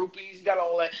groupies, you got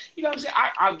all that. You know what I'm saying?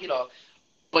 I'll get off.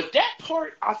 But that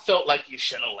part, I felt like you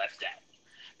should have left that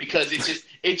because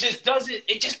it just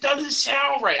doesn't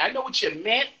sound right. I know what you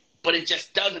meant, but it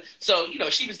just doesn't. So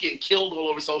she was getting killed all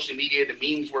over social media. The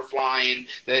memes were flying.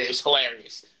 It was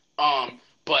hilarious.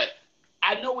 But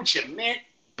I know what you meant,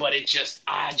 but I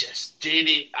just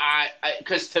didn't.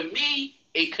 Because to me,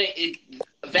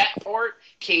 that part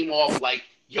came off like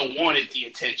you wanted the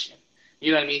attention.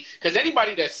 You know what I mean? Because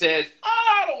anybody that says,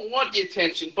 I don't want the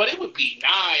attention, but it would be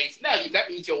nice. No, that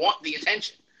means you want the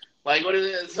attention. Like, what is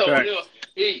it? So, right.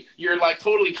 you're like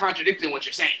totally contradicting what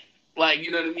you're saying. Like,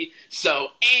 you know what I mean? So,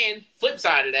 and flip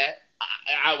side of that,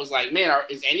 I was like, man,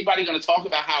 is anybody going to talk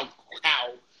about how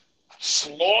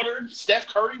slaughtered Steph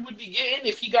Curry would be getting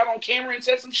if he got on camera and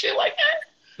said some shit like that?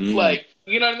 Like,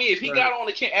 you know what I mean? If he got on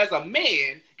the as a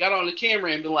man, got on the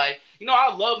camera and been like, you know,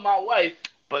 I love my wife,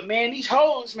 but man, these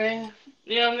hoes, man.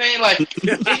 You know what I mean? Like,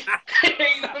 you know what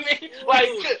I mean? Like,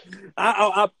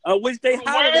 I wish they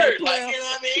hired that player. Like,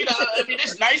 you know what I mean?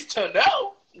 It's nice to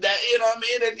know that, you know what I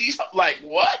mean, that these, like,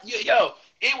 what? Yo,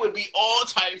 it would be all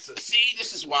types of, see,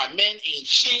 this is why men ain't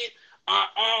shit.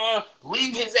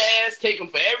 Leave his ass, take him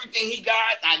for everything he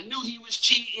got. I knew he was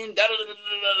cheating,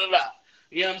 da-da-da-da-da-da-da.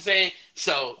 You know what I'm saying?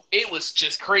 So it was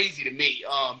just crazy to me.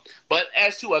 But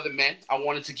as to other men, I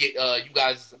wanted to get you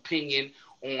guys' opinion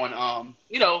on,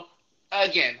 you know,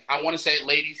 again, I want to say,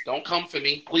 ladies, don't come for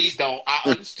me. Please don't. I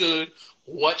understood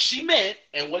what she meant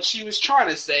and what she was trying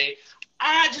to say.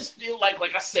 I just feel like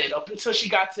I said, up until she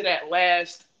got to that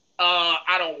last,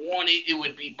 I don't want it, it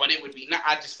would be not.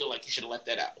 I just feel like you should have left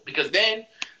that out. Because then,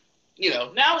 you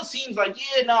know, now it seems like,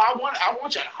 yeah, no, I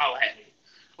want you to holler at me.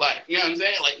 Like, you know what I'm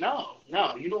saying? Like, no,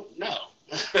 you don't, no.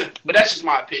 But that's just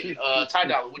my opinion. Ty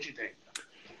Dollar, what you think?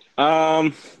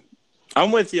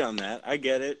 I'm with you on that. I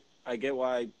get it. I get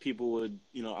why people would,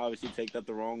 you know, obviously take that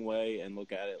the wrong way and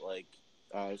look at it like,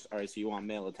 all right, so you want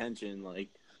male attention. Like,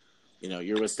 you know,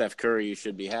 you're with Steph Curry. You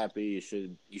should be happy. You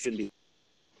shouldn't be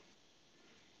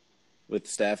with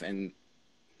Steph. And,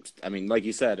 I mean, like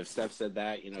you said, if Steph said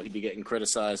that, you know, he'd be getting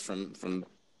criticized from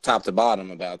top to bottom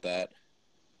about that.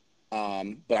 But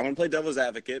I'm going to play devil's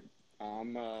advocate.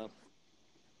 You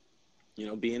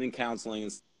know, being in counseling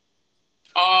and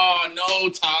oh, no,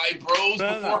 Ty. Bros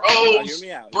before hoes. Hear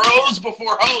me out. Bros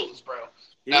before hoes, bro.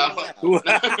 No.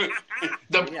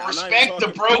 Respect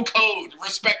the bro code.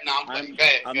 Respect. No, I'm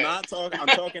playing. I'm not talking. I'm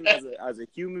talking as a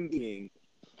human being.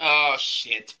 Oh,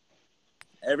 shit.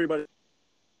 Everybody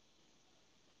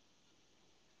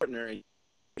partner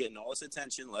getting all this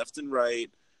attention left and right.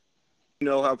 You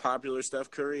know how popular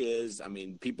Steph Curry is. I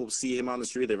mean, people see him on the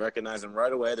street, they recognize him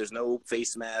right away. There's no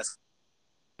face mask,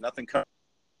 nothing covering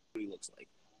what he looks like.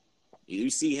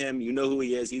 You see him, you know who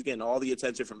he is. He's getting all the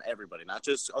attention from everybody, not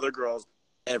just other girls,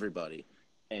 everybody.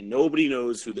 And nobody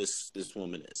knows who this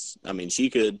woman is. I mean,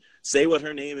 she could say what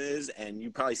her name is, and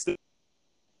you probably still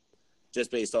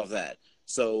just based off that.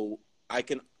 So I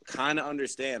can kind of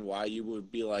understand why you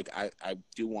would be like, I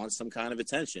do want some kind of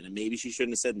attention. And maybe she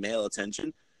shouldn't have said male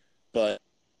attention, but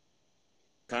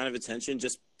kind of attention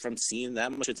just from seeing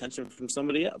that much attention from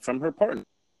somebody else, from her partner.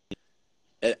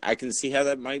 I can see how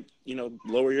that might, you know,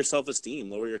 lower your self-esteem,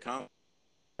 lower your confidence.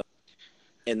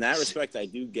 In that respect, I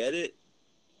do get it.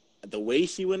 The way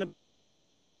she went,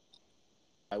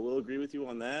 I will agree with you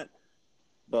on that.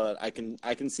 But I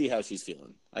can see how she's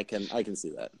feeling. I can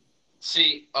see that.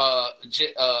 See,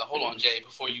 hold on, Jay,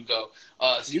 before you go.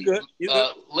 You good?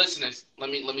 Listeners, let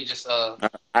me just.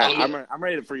 I'm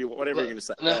ready for you. Whatever you're gonna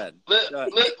say.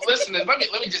 Listeners, let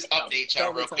me just update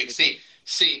y'all real quick. See,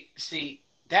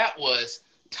 that was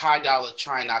Ty Dollar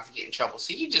trying not to get in trouble.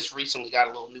 See, he just recently got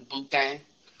a little new boot thing,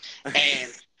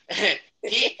 and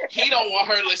he don't want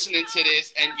her listening to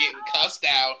this and getting cussed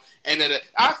out. And then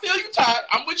I feel you, Ty.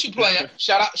 I'm with you, player.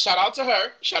 Shout out to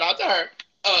her.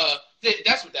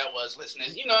 That's what that was,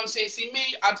 listeners. You know what I'm saying? See,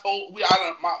 me,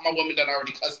 my woman done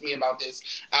already cussed me about this,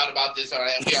 and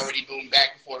we already been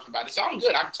back and forth about it. So I'm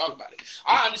good. I can talk about it.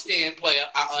 I understand, player.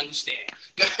 I understand.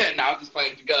 Go ahead. Now I'm just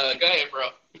playing. Go ahead, bro.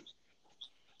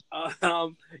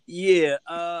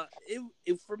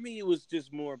 For me, it was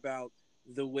just more about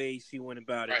the way she went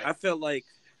about it. Right. I felt like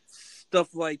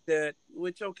stuff like that,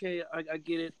 which, okay, I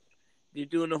get it. They're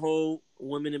doing the whole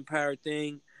women empowered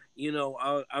thing. You know,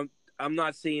 I'm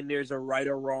not saying there's a right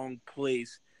or wrong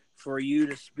place for you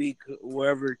to speak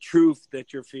whatever truth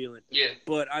that you're feeling. Yeah.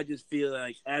 But I just feel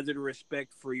like, as a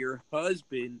respect for your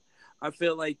husband, I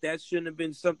feel like that shouldn't have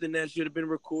been something that should have been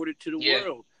recorded to the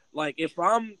world. Like, if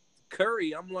I'm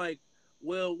Curry, I'm like,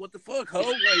 well, what the fuck, ho?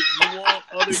 Like, you want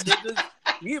other niggas?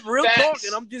 Get real talk,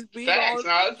 and I'm just being honest.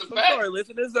 I'm sorry,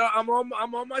 listeners. I'm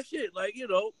on my shit. Like, you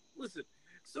know, listen.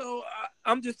 So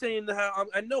I'm just saying how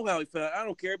I know how he felt. I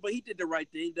don't care, but he did the right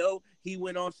thing, though. He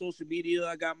went on social media.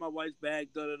 I got my wife's back.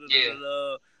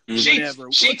 Whatever.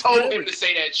 She told him to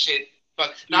say that shit.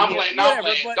 But now I'm playing.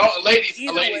 Ladies.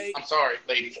 I'm sorry,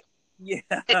 ladies. Yeah.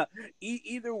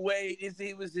 Either way,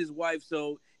 it was his wife,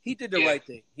 so he did the right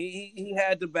thing. He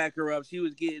had to back her up. She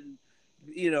was getting,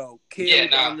 you know,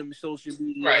 killed on the social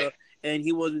media. Right. And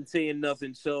he wasn't saying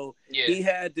nothing, so he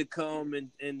had to come and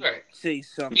say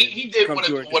something. He did what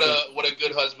a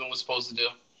good husband was supposed to do.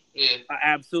 Yeah,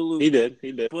 absolutely.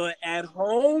 He did. But at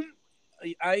home,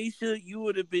 Ayesha, you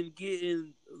would have been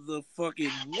getting the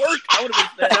fucking work. I would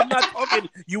have been. I'm not talking.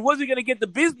 You wasn't gonna get the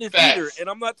business either, Facts. and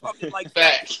I'm not talking like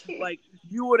Facts. like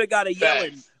you would have got a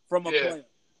yelling Facts. from a Yeah. player.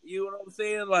 You know what I'm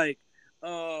saying? Like,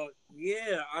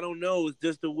 yeah, I don't know. It's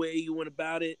just the way you went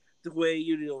about it, the way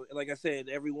like I said,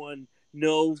 everyone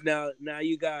knows now. Now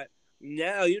you got.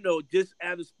 Now just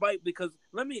out of spite, because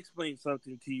let me explain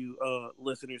something to you,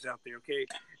 listeners out there, okay?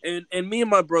 And me and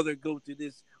my brother go through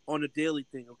this on a daily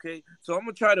thing, okay? So I'm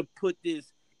gonna try to put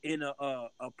this in a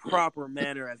proper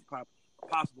manner as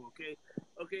possible, okay?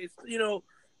 Okay, so,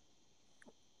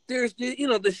 there's the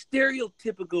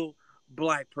stereotypical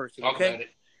black person, okay?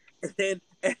 And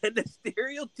the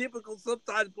stereotypical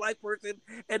sometimes black person,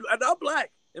 and I'm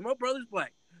black, and my brother's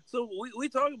black, so we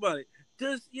talk about it.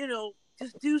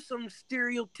 Just do some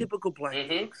stereotypical black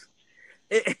things.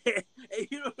 And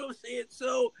you know what I'm saying?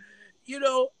 So,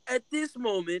 at this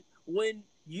moment, when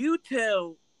you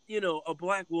tell, a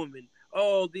black woman,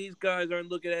 oh, these guys aren't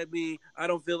looking at me, I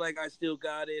don't feel like I still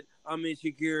got it, I'm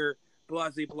insecure, blah,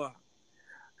 blah, blah.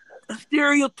 A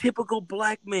stereotypical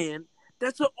black man,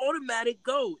 that's an automatic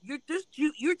go. You're just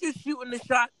shooting the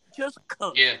shot, just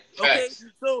come. Yeah, okay? Facts.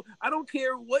 So I don't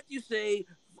care what you say.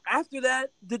 After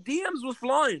that, the DMs was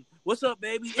flying. What's up,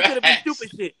 baby? It could have been stupid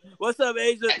shit. What's up,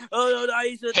 Ayesha? Oh, no,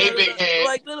 Ayesha. Hey, big head.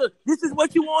 Like, look, this is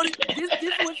what you wanted. This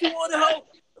is what you wanted, ho.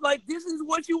 Like, this is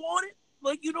what you wanted.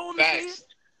 Like, you know what I'm saying?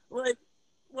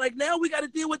 Like now we got to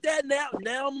deal with that.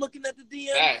 Now I'm looking at the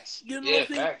DMs. Facts. You know what I'm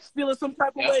saying? Facts. Feeling some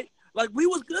type of way. Like, we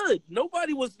was good.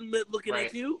 Nobody was looking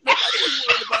at you. Nobody was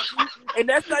worried about you. And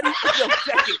that's not even that's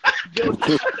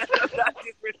not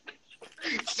different.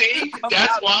 See,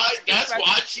 that's why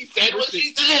she said what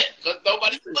she said. Because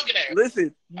nobody's looking at her.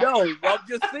 Listen, no, I'm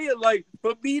just saying, like,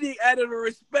 for me, out of a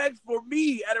respect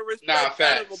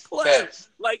out of a player. Facts.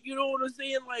 Like, you know what I'm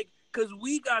saying? Like, because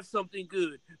we got something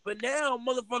good. But now,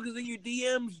 motherfuckers in your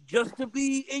DMs just to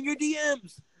be in your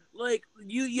DMs. Like,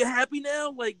 you happy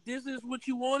now? Like, this is what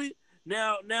you wanted?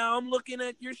 Now I'm looking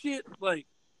at your shit. Like,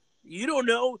 you don't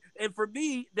know. And for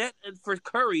me, and for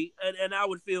Curry, and I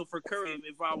would feel for Curry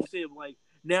if I was him, like,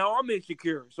 now I'm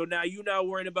insecure. So now you not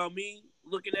worrying about me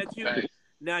looking at you. Right.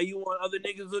 Now you want other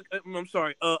niggas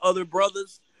other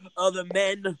brothers, other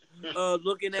men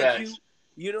looking at you.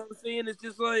 You know what I'm saying? It's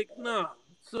just like, nah.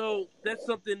 So that's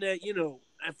something that,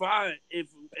 if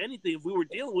anything, if we were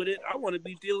dealing with it, I want to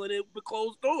be dealing it with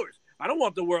closed doors. I don't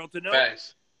want the world to know.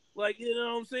 Facts. Like, you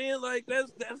know what I'm saying? Like,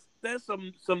 that's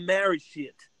some marriage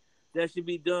shit that should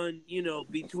be done,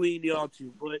 between y'all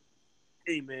two. But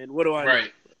hey, man, what do I know?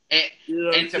 Right.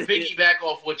 And to piggyback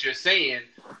off what you're saying,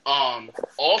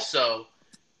 also,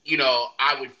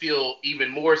 I would feel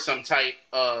even more some type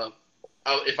of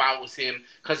if I was him,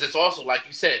 because it's also like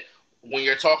you said, when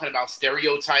you're talking about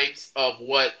stereotypes of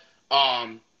what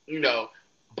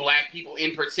black people,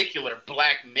 in particular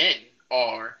black men,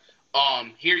 are.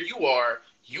 Here you are.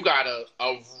 You got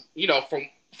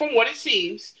from what it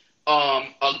seems,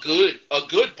 a good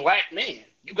black man.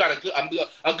 You got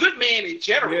a good man in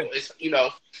general. Is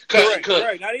Correct.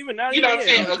 Not even what I'm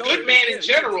saying. A good man in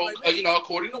general,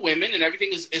 according to women and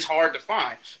everything, is hard to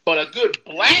find. But a good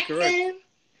black man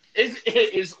is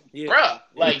bruh.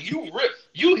 Like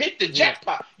you hit the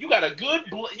jackpot. You got a good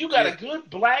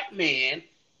black man.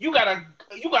 You got a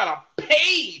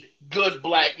paid good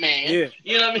black man. Yeah.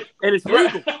 You know what I mean? And it's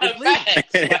legal. It's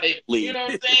legal. Like, you know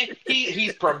what I'm saying?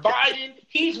 He's providing.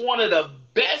 He's one of the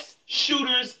best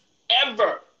shooters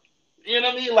ever. You know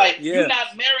what I mean? Like, you're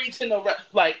not married to no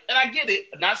like, and I get it.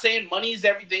 I'm not saying money is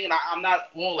everything, and I'm not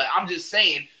all that. I'm just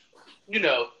saying,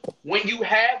 when you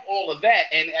have all of that,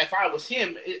 and if I was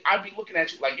him, I'd be looking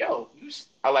at you like, yo,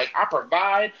 I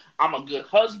provide. I'm a good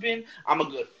husband. I'm a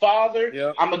good father.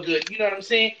 Yep. I'm a good, you know what I'm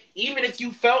saying? Even if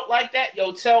you felt like that,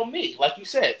 yo, tell me. Like you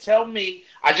said, tell me.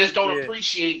 I just don't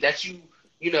appreciate that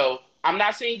I'm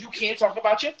not saying you can't talk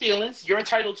about your feelings. You're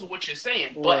entitled to what you're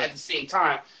saying. But at the same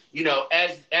time,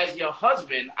 as your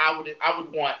husband, I would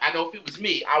want, I know if it was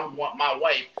me, I would want my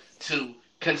wife to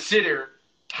consider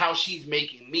how she's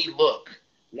making me look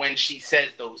when she says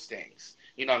those things.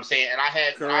 You know what I'm saying? And I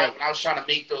was trying to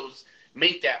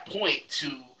make that point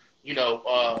to,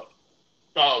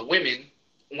 women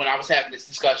when I was having this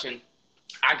discussion.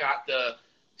 I got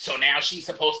so now she's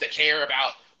supposed to care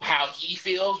about how he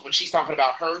feels when she's talking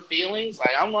about her feelings.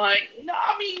 Like, I'm like, no,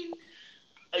 I mean,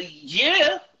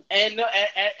 yeah. And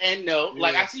no. Yeah.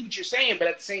 Like, I see what you're saying, but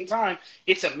at the same time,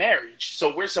 it's a marriage.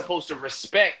 So we're supposed to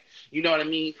respect, you know what I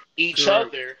mean, each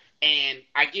other. And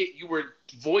I get you were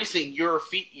voicing your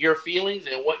feelings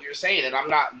and what you're saying, and I'm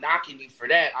not knocking you for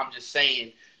that. I'm just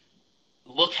saying,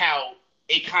 look how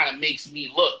it kind of makes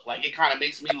me look. Like, it kind of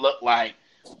makes me look like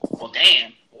well,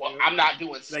 damn. Well, I'm not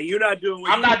doing. Like you're not doing.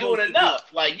 I'm not doing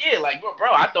enough. Like, yeah, like,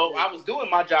 bro, I thought I was doing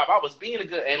my job. I was being a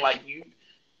good, and like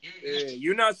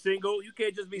you're not single. You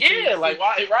can't just be. Yeah, like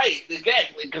why? Right,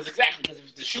 exactly. Because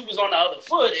if the shoe was on the other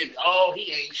foot,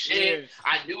 he ain't shit. Yeah.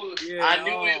 I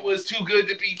knew it was too good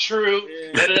to be true.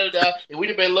 Yeah. And we'd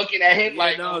have been looking at him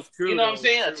like, no, it's true, you know what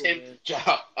I'm saying?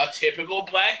 A typical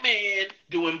black man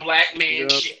doing black man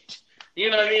shit. You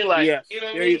know what I mean? Like, you know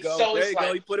what I mean? You go. So there it's you like,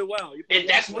 go. You put it well. And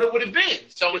that's what it would have been.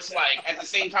 So it's like, at the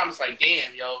same time, it's like,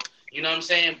 damn, yo. You know what I'm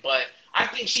saying? But I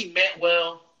think she meant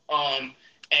well. And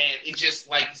it just,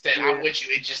 like you said, I'm with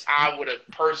you. It just, I would have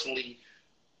personally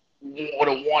would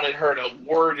have wanted her to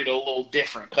word it a little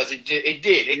different because it did.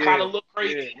 It kind of looked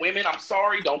crazy. Women, I'm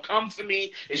sorry. Don't come for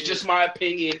me. It's just my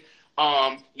opinion.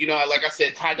 You know, like I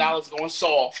said, Ty Dolla's going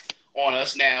soft on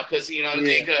us now because, you know what I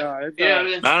mean?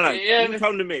 No. You can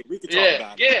come to me. We can talk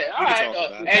about it. Yeah, all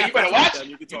right. Hey, you better watch it.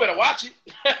 You better watch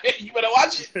it. You better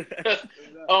watch it.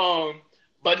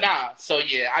 But nah, so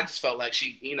yeah, I just felt like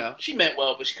she meant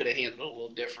well, but she could have handled it a little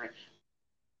different.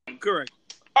 Correct.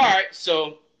 All right,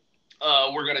 so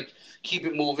we're gonna keep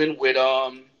it moving with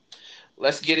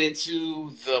let's get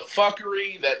into the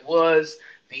fuckery that was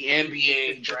the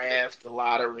NBA draft, the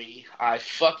lottery. I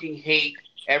fucking hate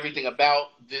everything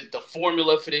about the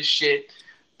formula for this shit,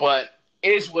 but it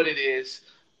is what it is.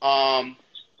 I'm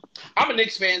a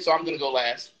Knicks fan, so I'm gonna go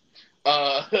last.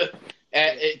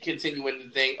 Continuing the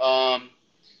thing,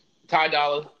 Ty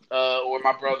Dolla or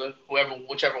my brother,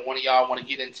 whichever one of y'all want to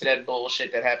get into that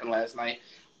bullshit that happened last night.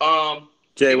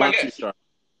 Jay, why don't you start?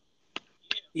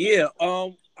 Yeah.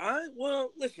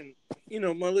 Listen.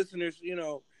 My listeners.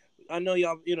 I know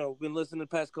y'all. Been listening to the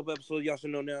past couple episodes. Y'all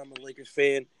should know now I'm a Lakers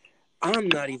fan. I'm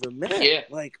not even mad. Yeah.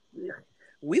 Like,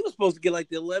 we were supposed to get like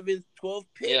the 11th, 12th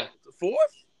pick. Yeah. The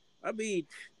 4th. I mean,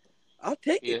 I'll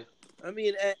take it. I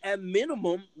mean, at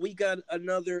minimum, we got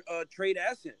another trade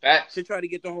asset to try to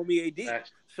get the homie AD.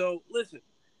 Facts. So, listen,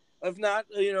 if not,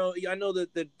 I know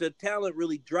that the talent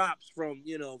really drops from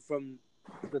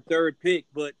the 3rd pick,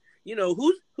 but,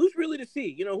 who's really to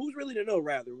see? Who's really to know,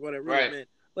 rather, whatever. Right. Man.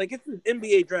 Like, it's an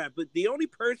NBA draft, but the only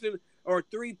person or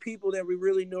 3 people that we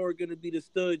really know are going to be the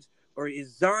studs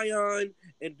is Zion,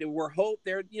 and we're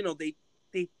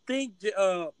they think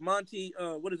Monty,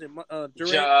 what is it,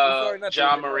 Durant?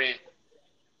 Ja Morant.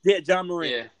 Yeah, John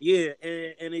Morant. Yeah,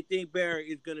 and they think Barrett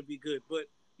is going to be good. But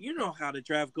you know how the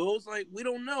draft goes. Like, we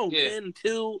don't know, man,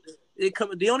 until it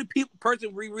comes. The only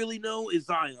person we really know is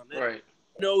Zion. Right.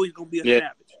 Know he's going to be a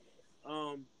savage.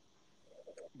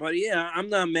 But, yeah, I'm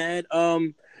not mad.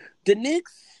 The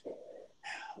Knicks,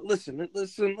 listen.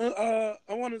 I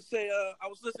want to say I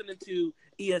was listening to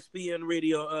ESPN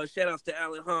radio. Shout outs to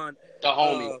Alan Hahn. The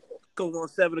homie. Goes on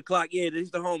 7 o'clock. Yeah,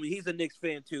 he's the homie. He's a Knicks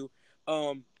fan, too.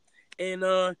 And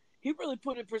he really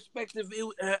put in perspective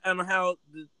on how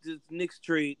the Knicks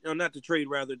trade, or not the trade,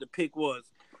 rather, the pick was.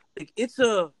 Like,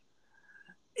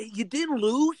 you didn't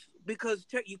lose because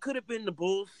you could have been the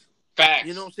Bulls. Facts.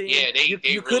 You know what I'm saying? Yeah, they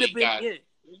could have really been.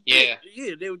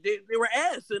 They were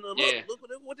ass, and look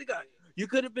what they got. You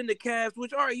could have been the Cavs,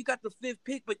 which all right, you got the 5th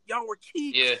pick, but y'all were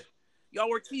cheeks. Yeah. Y'all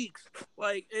were cheeks.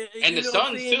 Like, and the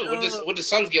Suns too. Would the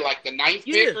Suns get like the 9th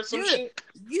pick or some shit?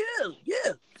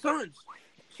 Yeah. Suns.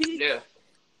 Cheeks. Yeah.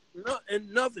 No, and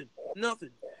nothing.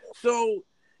 So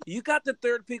you got the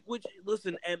 3rd pick, which,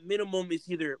 listen, at minimum is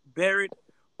either Barrett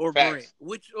or Morant.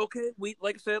 Which, okay, we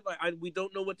like I said, we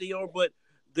don't know what they are, but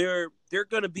they're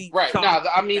going to be right. Now,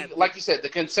 I mean, like you said, the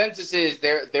consensus is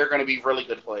they're going to be really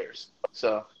good players.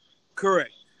 So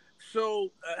correct.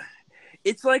 So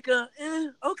it's like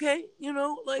okay,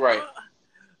 right.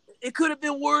 It could have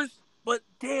been worse, but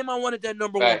damn, I wanted that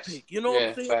number 1 pick. You know what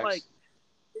I'm saying? Facts. Like,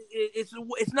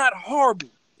 it's not horrible.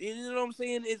 You know what I'm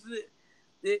saying?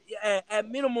 At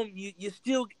minimum, you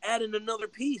still adding another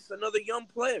piece, another young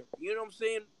player. You know what I'm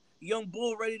saying? Young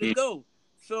bull ready to go.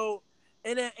 So,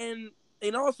 and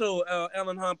also,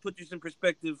 Alan Hahn put this in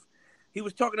perspective. He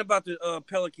was talking about the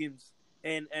Pelicans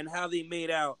and how they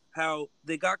made out, how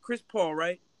they got Chris Paul,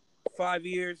 right? 5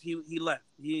 years, he left.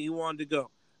 He wanted to go.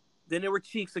 Then there were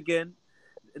Cheeks again.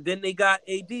 Then they got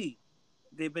AD.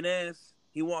 They've been asked.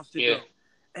 He wants to go.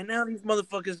 And now these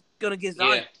motherfuckers gonna get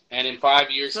Zion. Yeah, and in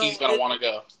 5 years, he's gonna want to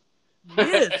go.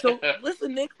 Yeah, so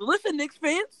listen, Knicks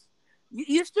fans,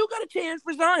 you still got a chance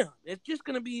for Zion. It's just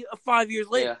gonna be 5 years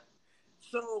later.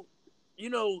 Yeah. So,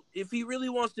 if he really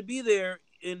wants to be there,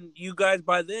 and you guys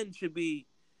by then should be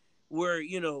where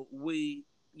you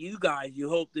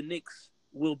hope the Knicks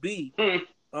will be. That's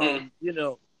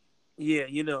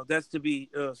to be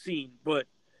seen, but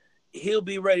he'll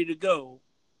be ready to go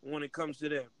when it comes to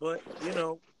that. But,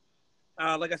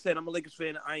 Like I said, I'm a Lakers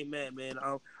fan. I ain't mad, man.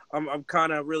 I'm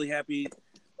kind of really happy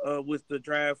with the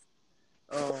draft.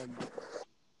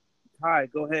 Hi,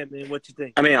 go ahead, man. What you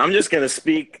think? I mean, I'm just going to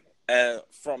speak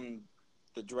from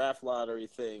the draft lottery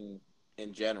thing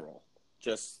in general.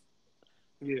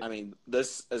 I mean,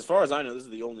 this, as far as I know, this is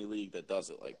the only league that does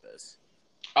it like this.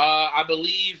 I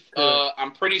believe,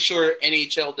 I'm pretty sure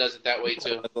NHL does it that way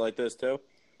too. Like this too?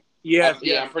 Yeah,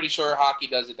 I'm pretty sure hockey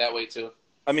does it that way too.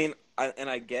 I mean,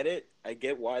 I get it. I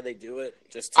get why they do it.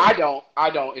 I don't.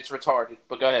 It's retarded.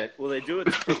 But go ahead. Well, they do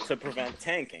it to prevent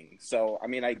tanking. So, I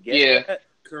mean, I get that.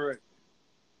 Correct.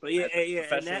 But yeah,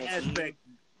 in that aspect,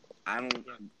 I don't.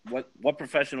 What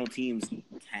professional teams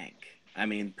tank? I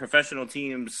mean, professional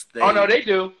teams. Oh no, they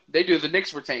do. They do. The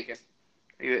Knicks were tanking.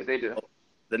 Yeah, they do.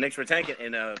 The Knicks were tanking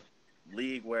in a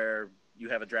league where you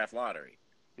have a draft lottery.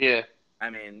 Yeah. I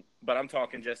mean, but I'm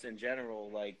talking just in general,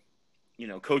 like, you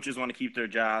know, coaches want to keep their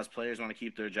jobs, players want to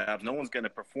keep their jobs. No one's going to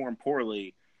perform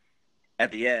poorly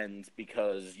at the end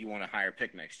because you want a higher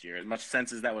pick next year. As much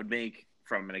sense as that would make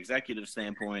from an executive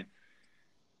standpoint,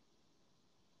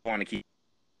 I want to keep.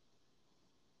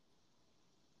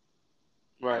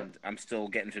 Right. And I'm still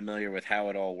getting familiar with how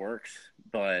it all works,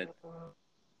 but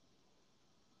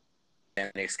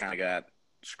the Knicks kind of got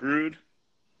screwed.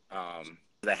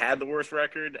 They had the worst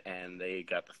record, and they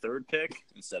got the third pick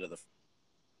instead of the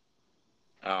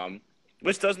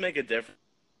which does make a difference.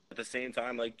 At the same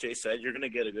time, like Jay said, you're going to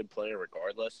get a good player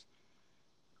regardless.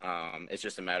 It's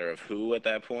just a matter of who at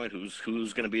that point, who's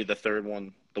going to be the third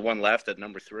one, the one left at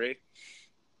number 3.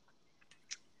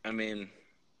 I mean,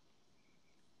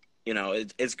 you know,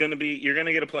 it's going to be, you're going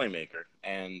to get a playmaker,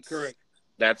 and correct.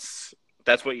 That's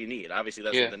what you need. Obviously,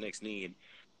 that's what the Knicks need.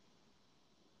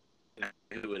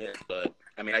 Who it is, but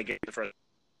I mean, I get the first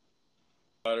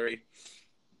lottery,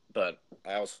 but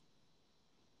I also,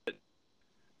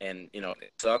 and you know,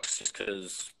 it sucks just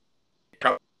because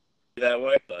probably that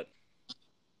way, but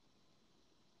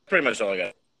pretty much all I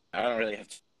got. I don't really have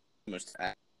too much to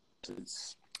add.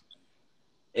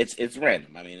 It's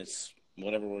random. I mean, it's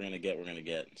whatever we're gonna get.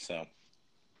 So,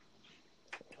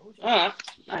 I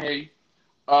hear you.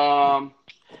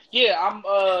 Yeah, I'm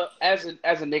as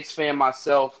a Knicks fan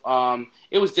myself.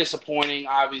 It was disappointing,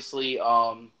 obviously.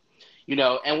 You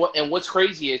know, and what's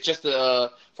crazy is just for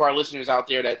our listeners out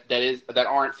there that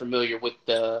aren't familiar with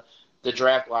the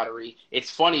draft lottery. It's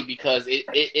funny because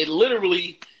it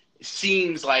literally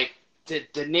seems like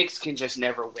the Knicks can just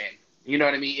never win. You know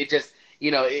what I mean? It just,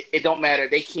 you know, it don't matter.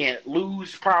 They can't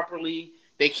lose properly.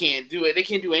 They can't do it. They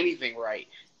can't do anything right.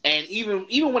 And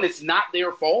even when it's not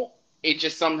their fault, it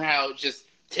just somehow just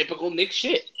typical Knicks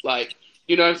shit. Like,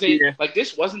 you know what I'm saying? Yeah. Like,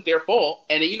 this wasn't their fault.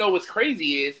 And you know what's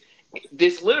crazy is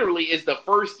this literally is the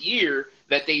first year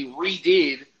that they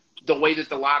redid the way that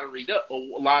the lottery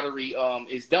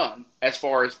is done as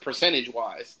far as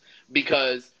percentage-wise.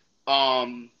 Because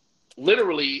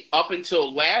literally up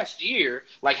until last year,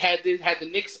 like had the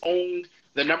Knicks owned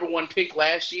the number 1 pick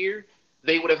last year,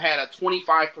 they would have had a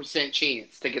 25%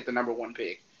 chance to get the number 1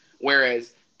 pick.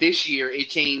 Whereas this year it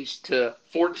changed to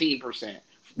 14%.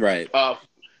 right.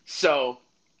 So,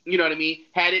 you know what I mean?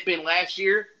 Had it been last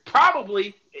year,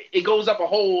 probably it goes up a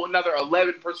whole another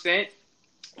 11%.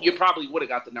 You probably would have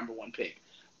got the number 1 pick.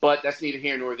 But that's neither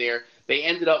here nor there. They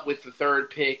ended up with the 3rd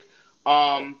pick.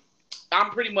 I'm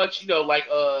pretty much, you know, like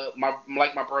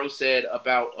my bro said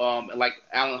about like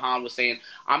Alan Hahn was saying,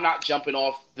 I'm not jumping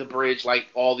off the bridge like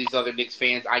all these other Knicks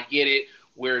fans. I get it.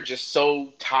 We're just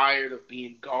so tired of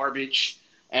being garbage,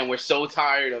 and we're so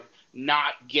tired of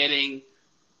not getting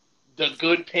the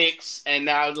good picks. And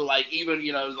now, like, even,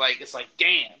 you know, like, it's like,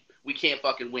 damn, we can't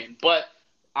fucking win. But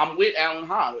I'm with Alan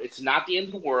Hahn. It's not the end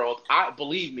of the world.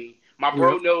 Believe me, my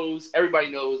bro knows, everybody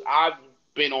knows, I've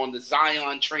been on the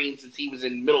Zion train since he was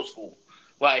in middle school.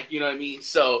 Like, you know what I mean?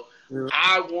 So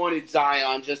I wanted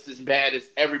Zion just as bad as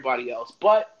everybody else.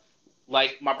 But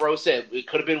like my bro said, it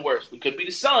could have been worse. We could be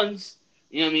the Suns.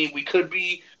 You know what I mean? We could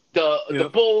be the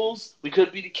Bulls. We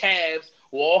could be the Cavs,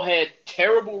 who all had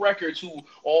terrible records, who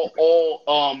all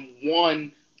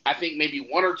won, I think, maybe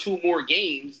 1 or 2 more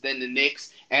games than the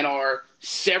Knicks and are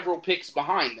several picks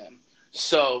behind them.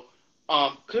 So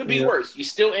could be worse. You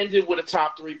still ended with a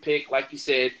top 3 pick, like you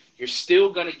said. You're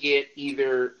still going to get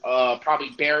either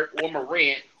probably Barrett or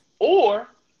Morant, or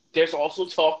there's also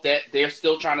talk that they're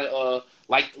still trying to,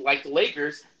 like the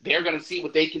Lakers, they're going to see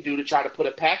what they can do to try to put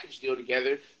a package deal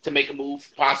together to make a move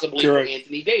possibly for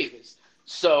Anthony Davis.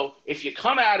 So if you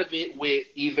come out of it with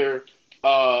either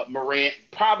Morant,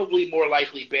 probably more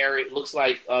likely Barrett, looks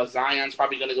like Zion's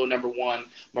probably going to go number 1.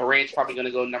 Morant's probably going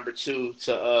to go number 2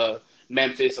 to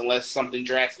Memphis unless something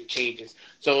drastic changes.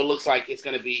 So it looks like it's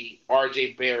going to be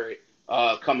R.J. Barrett,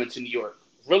 coming to New York.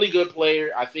 Really good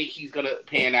player. I think he's going to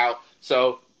pan out.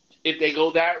 So if they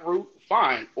go that route,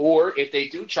 fine. Or if they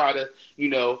do try to,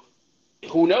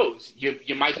 who knows?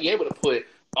 You might be able to put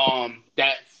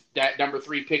that number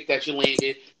 3 pick that you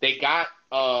landed. They got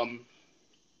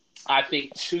I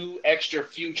think 2 extra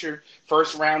future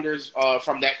first rounders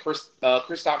from that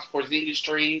Kristaps Porzingis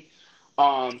trade.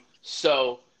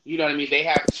 So you know what I mean. They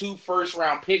have 2 first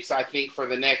round picks, I think, for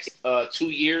the next 2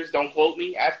 years. Don't quote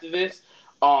me after this.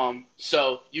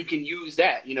 So you can use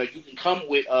that. You can come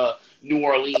with New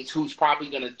Orleans, who's probably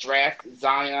going to draft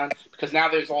Zion, because now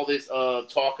there's all this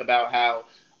talk about how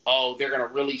they're going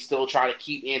to really still try to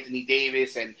keep Anthony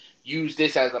Davis and use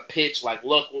this as a pitch. Like,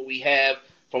 look what we have.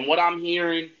 From what I'm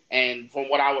hearing, and from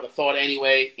what I would have thought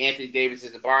anyway, Anthony Davis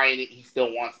isn't buying it. He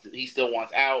still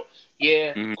wants out.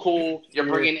 Yeah, cool. You're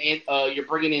bringing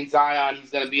in Zion. He's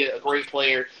going to be a great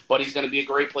player, but he's going to be a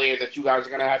great player that you guys are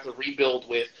going to have to rebuild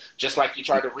with, just like you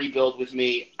tried to rebuild with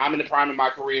me. I'm in the prime of my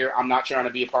career. I'm not trying to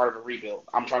be a part of a rebuild.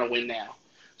 I'm trying to win now.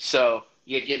 So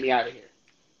yeah, get me out of here.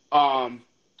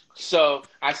 So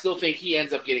I still think he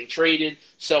ends up getting traded.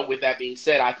 So with that being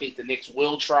said, I think the Knicks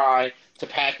will try to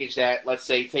package that. Let's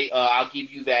say I'll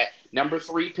give you that number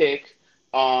 3 pick,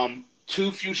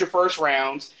 2 future first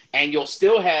rounds, and you'll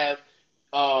still have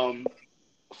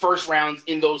first rounds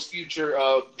in those future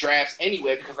drafts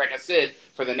anyway. Because like I said,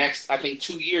 for the next, I think,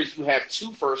 2 years, you have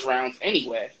 2 first rounds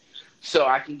anyway. So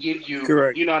I can give you,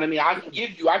 correct. You know what I mean? I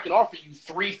can offer you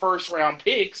 3 first round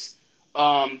picks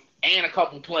and a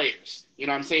couple players. You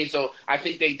know what I'm saying? So I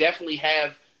think they definitely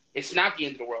have. It's not the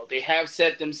end of the world. They have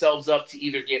set themselves up to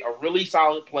either get a really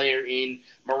solid player in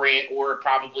Morant or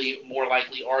probably more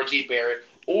likely RJ Barrett,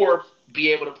 or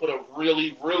be able to put a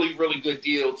really, really, really good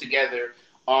deal together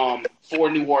for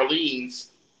New Orleans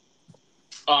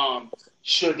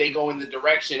should they go in the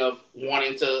direction of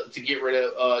wanting to get rid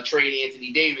of trade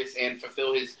Anthony Davis and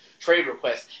fulfill his trade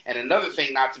request. And another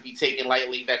thing not to be taken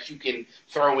lightly that you can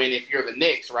throw in if you're the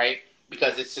Knicks, right?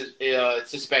 Because it's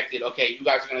suspected, okay, you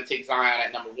guys are going to take Zion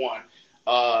at number 1.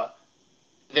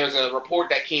 There's a report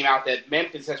that came out that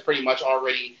Memphis has pretty much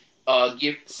already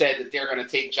said that they're going to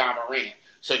take Ja Morant.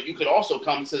 So you could also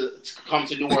come to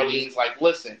New Orleans like,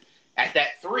 listen, at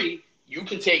that 3, you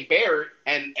can take Barrett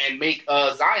and make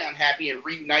Zion happy and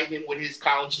reunite him with his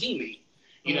college teammate.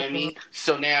 You know what I mean?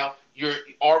 So now you're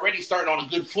already starting on a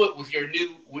good foot with your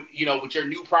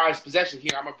new prized possession.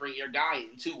 Here, I'm gonna bring your guy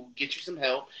in too, get you some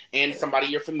help and somebody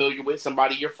you're familiar with,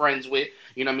 somebody you're friends with.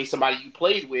 You know what I mean? Somebody you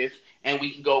played with, and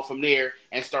we can go from there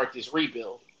and start this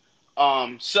rebuild.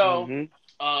 I'm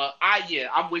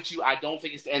with you. I don't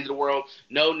think it's the end of the world.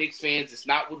 No, Knicks fans, it's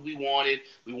not what we wanted.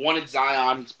 We wanted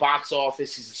Zion. He's box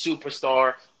office. He's a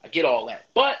superstar. I get all that.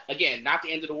 But, again, not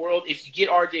the end of the world. If you get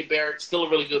RJ Barrett, still a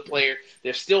really good player.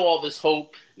 There's still all this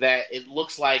hope that it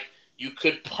looks like you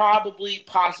could possibly,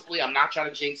 I'm not trying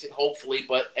to jinx it, hopefully,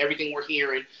 but everything we're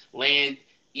hearing, land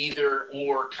either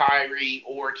or Kyrie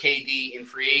or KD in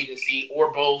free agency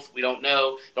or both. We don't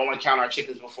know. Don't want to count our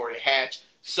chickens before they hatch.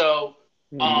 So,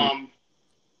 and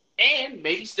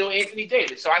maybe still Anthony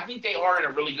Davis. So I think they are in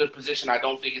a really good position. I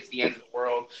don't think it's the end of the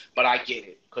world, but I get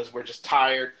it because we're just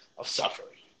tired of suffering.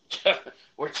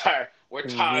 We're tired. We're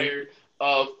tired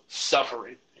of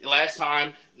suffering. Last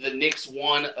time the Knicks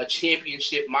won a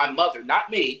championship, my mother, not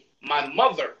me, my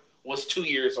mother was 2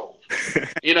 years old.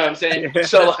 You know what I'm saying?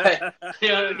 So you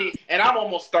know what I mean? And I'm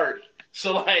almost 30.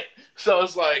 So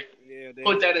it's like,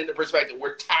 put that into perspective.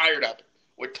 We're tired of it.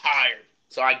 We're tired.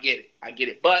 So I get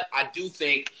it. But I do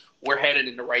think we're headed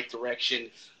in the right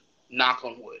direction. Knock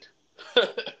on wood.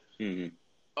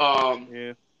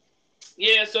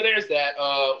 Yeah, so there's that.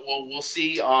 We'll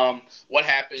see what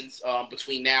happens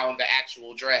between now and the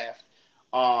actual draft.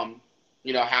 How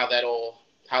that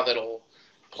all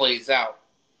plays out.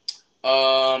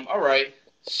 All right.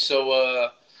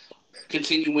 So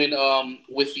continuing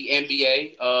with the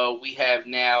NBA, we have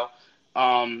now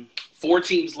 4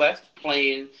 teams left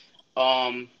playing.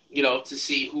 To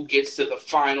see who gets to the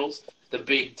finals. The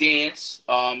big dance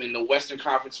in the Western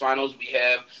Conference Finals. We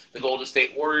have the Golden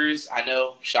State Warriors. I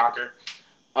know, shocker.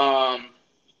 And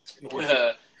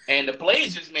the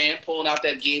Blazers, man, pulling out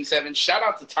that Game 7. Shout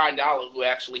out to Ty Dolla, who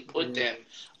actually picked them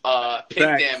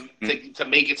to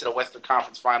make it to the Western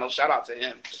Conference Finals. Shout out to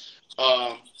him.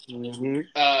 In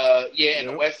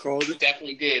the West, he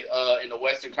definitely did in the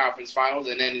Western Conference Finals.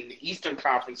 And then in the Eastern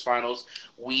Conference Finals,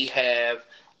 we have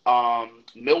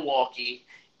Milwaukee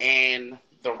and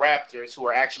the Raptors, who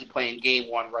are actually playing Game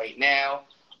 1 right now.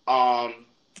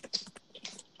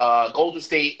 Golden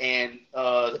State and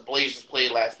the Blazers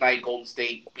played last night. Golden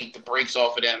State beat the brakes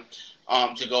off of them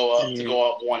to go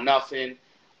up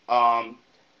 1-0.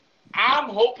 I'm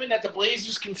hoping that the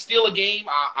Blazers can steal a game.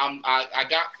 I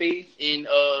got faith in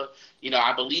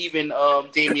I believe in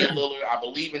Damian Lillard. I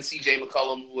believe in C.J.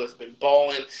 McCollum, who has been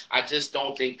balling. I just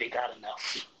don't think they got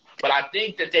enough. But I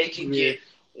think that they can get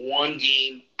one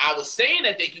game. I was saying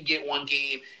that they could get one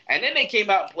game, and then they came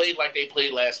out and played like they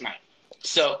played last night.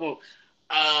 So,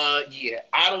 I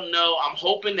don't know. I'm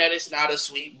hoping that it's not a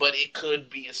sweep, but it could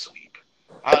be a sweep.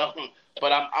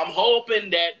 But I'm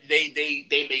hoping that they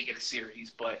make it a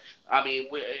series. But I mean,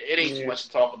 it ain't too much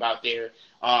to talk about there.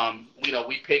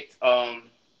 We picked.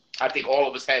 I think all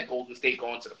of us had Golden State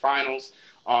going to the finals.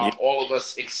 All of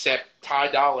us except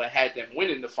Ty Dolla had them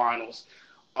winning the finals.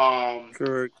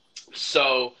 Correct.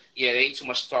 So there ain't too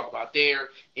much to talk about there.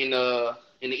 In the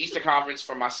Eastern Conference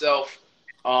for myself,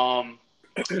 I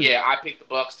picked the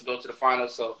Bucks to go to the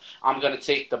finals. So I'm gonna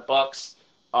take the Bucks.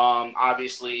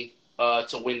 Obviously,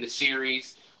 to win the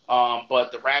series.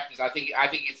 But the Raptors, I think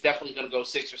it's definitely going to go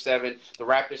 6 or 7. The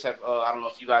Raptors have, I don't know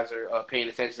if you guys are paying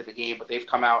attention to the game, but they've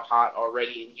come out hot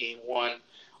already in Game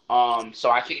 1. So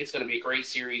I think it's going to be a great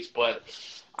series. But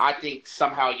I think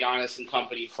somehow Giannis and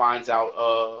company finds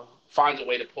a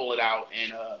way to pull it out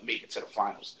and make it to the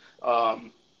finals.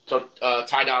 So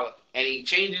Ty Dolla, any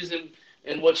changes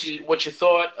in what you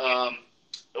thought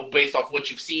based off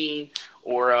what you've seen?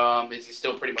 Or is it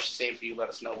still pretty much the same for you? Let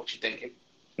us know what you're thinking.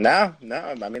 No.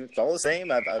 I mean, it's all the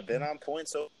same. I've been on point,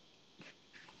 so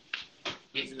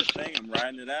easy to thing. I'm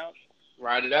riding it out.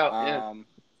 Riding it out,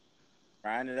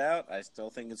 Riding it out. I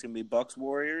still think it's going to be Bucks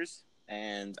Warriors.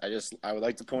 And I would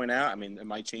like to point out, I mean, it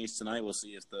might change tonight. We'll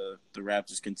see if the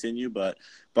Raptors continue. But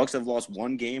Bucks have lost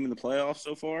one game in the playoffs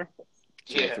so far.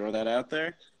 So throw that out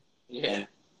there. Yeah. And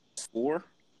it's 4.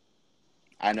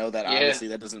 I know that obviously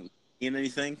that doesn't mean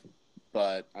anything.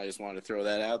 But I just wanted to throw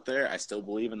that out there. I still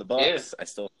believe in the Bucks.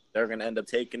 Yeah. They're going to end up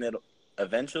taking it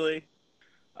eventually.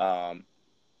 But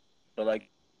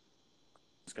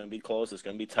it's going to be close. It's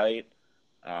going to be tight.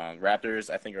 Raptors,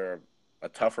 I think, are a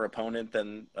tougher opponent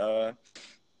than the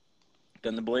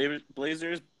Blazers.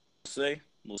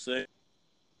 We'll see.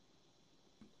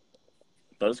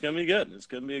 But it's going to be good. It's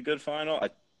going to be a good final.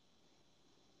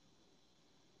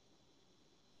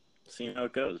 See how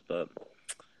it goes, but.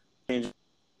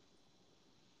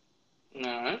 All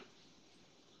right.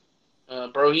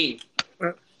 Broheen.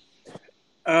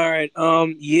 All right.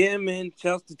 Man.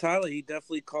 Shouts to Tyler. He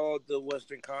definitely called the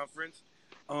Western Conference.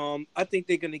 I think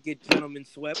they're gonna get gentlemen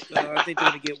swept. I think they're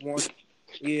gonna get one.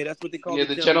 Yeah, that's what they call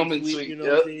the gentleman sweep. You know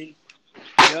what I'm saying?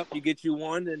 Yep. You get you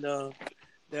one, and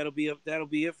that'll be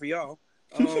it for y'all.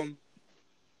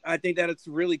 I think that it's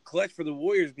really clutch for the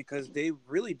Warriors because they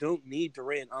really don't need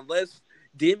Durant unless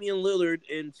Damian Lillard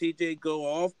and CJ go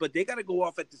off, but they got to go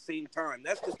off at the same time.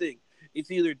 That's the thing. It's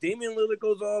either Damian Lillard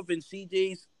goes off and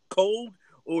CJ's cold,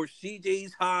 or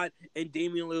CJ's hot and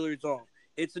Damian Lillard's off.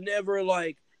 It's never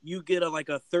like you get a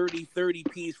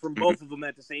 30-30 piece from both of them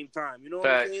at the same time. You know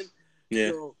what I'm saying? Yeah.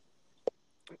 So,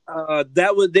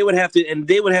 they would have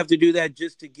to do that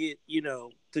just to get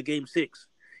to Game 6.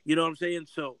 You know what I'm saying?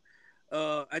 So,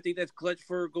 I think that's clutch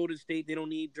for Golden State. They don't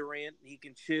need Durant. He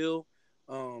can chill.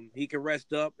 He can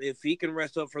rest up. If he can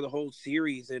rest up for the whole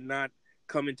series and not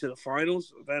come into the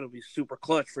finals, that'll be super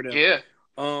clutch for them. Yeah.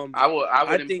 I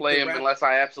wouldn't play him unless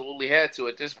I absolutely had to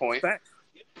at this point. Facts.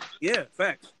 Yeah,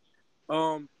 facts.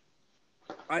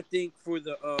 I think for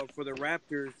the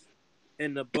Raptors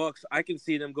and the Bucks, I can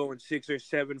see them going 6 or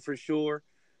 7 for sure.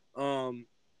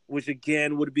 Which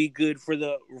again would be good for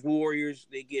the Warriors.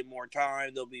 They get more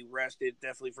time. They'll be rested,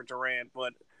 definitely for Durant.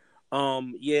 But I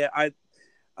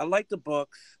like the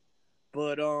Bucks,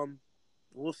 but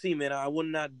we'll see, man. I would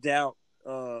not doubt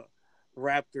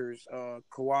Raptors.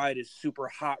 Kawhi is super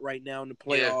hot right now in the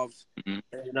playoffs, and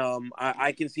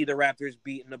I can see the Raptors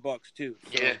beating the Bucks too.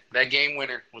 So. Yeah, that game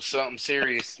winner was something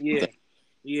serious. Yeah,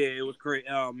 it was great.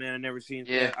 Oh man, I never seen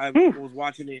that. I was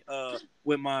watching it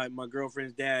with my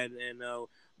girlfriend's dad, and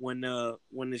when the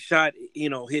shot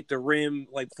hit the rim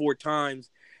 4 times,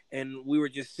 and we were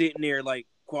just sitting there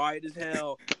quiet as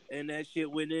hell, and that shit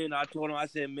went in. I told him, I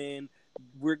said, man,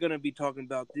 we're gonna be talking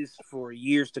about this for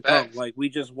years to come. Facts. We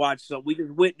just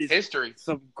witnessed history,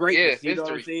 some greatness. You know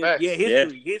what I'm saying? Facts. Yeah,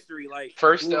 history.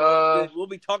 First, we'll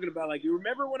be talking about you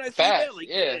remember when I said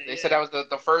that? They said that was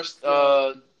the first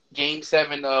Game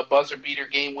 7 buzzer beater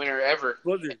game winner ever.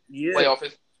 Buzzer, yeah. Playoff.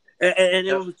 And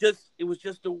it was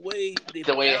just the way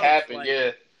it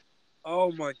happened.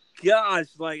 Oh my gosh!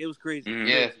 It was crazy.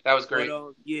 Yeah, that was great.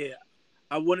 But,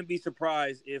 I wouldn't be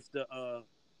surprised if the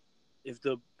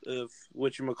the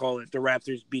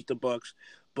Raptors beat the Bucks,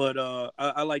 but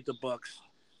I like the Bucks,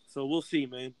 so we'll see,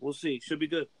 man. We'll see. Should be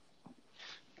good.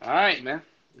 All right, man.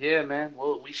 Yeah, man.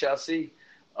 Well, we shall see.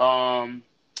 Um,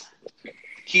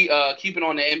 keeping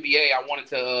on the NBA, I wanted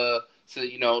to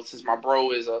since my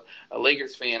bro is a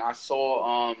Lakers fan, I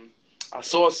saw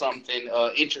something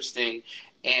interesting,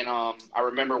 and I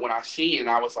remember when I seen it, and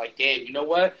I was like, damn, you know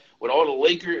what? With all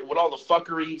the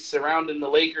fuckery surrounding the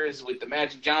Lakers, with the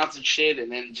Magic Johnson shit,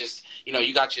 and then just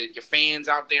you got your fans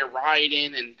out there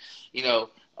rioting, and you know,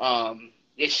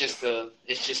 it's just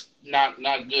not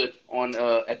good on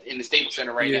in the Staples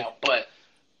Center right Yeah. now. But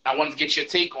I wanted to get your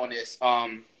take on this.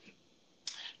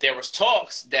 There was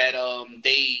talks that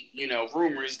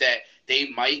rumors that they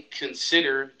might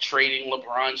consider trading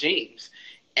LeBron James,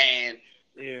 and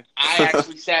Yeah. I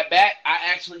actually sat back.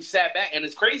 And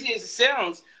as crazy as it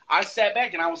sounds, I sat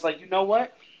back and I was like, you know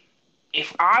what?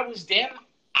 If I was them,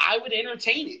 I would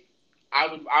entertain it. I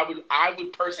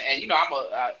would personally, and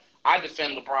I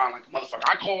defend LeBron like a motherfucker.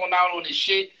 I call him out on his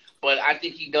shit, but I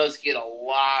think he does get a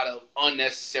lot of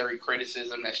unnecessary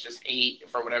criticism that's just hate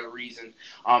for whatever reason.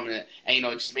 And it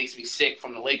just makes me sick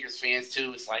from the Lakers fans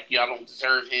too. It's like, y'all don't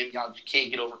deserve him. Y'all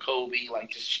can't get over Kobe.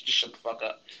 Like, just shut the fuck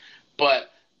up.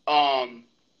 But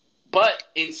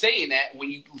in saying that, when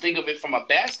you think of it from a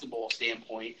basketball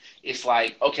standpoint, it's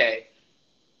like, okay,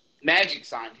 Magic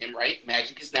signed him, right?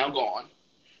 Magic is now gone.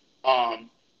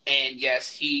 And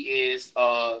yes, he is.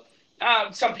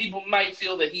 Some people might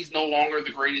feel that he's no longer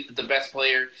the best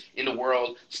player in the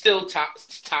world. Still top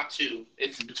two.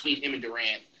 It's between him and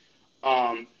Durant.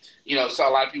 So a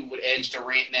lot of people would edge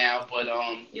Durant now, but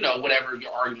whatever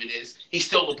your argument is, he's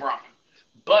still LeBron.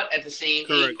 But at the same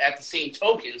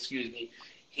token,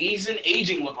 he's an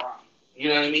aging LeBron. You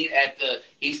know what I mean?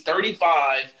 He's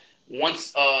 35.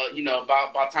 Once by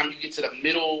the time you get to the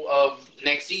middle of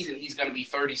next season, he's going to be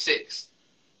 36.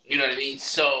 You know what I mean?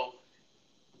 So,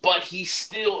 but he's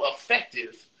still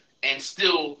effective, and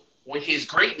still with his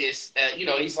greatness,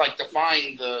 he's like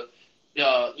defying the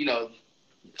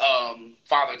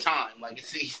father time. Like,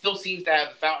 he still seems to have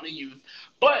the fountain of youth,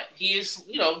 but he is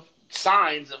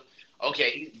signs of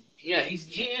okay. He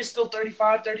is still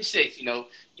 35, 36.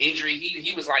 Injury.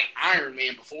 He was like Iron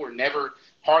Man before.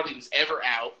 Hardly was ever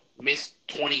out. Missed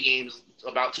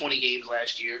about 20 games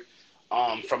last year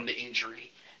from the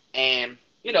injury. And,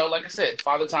 like I said,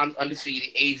 Father Time's undefeated,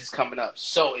 age is coming up.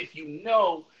 So if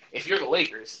you're the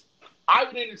Lakers, I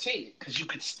would entertain it, because you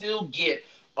could still get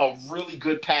a really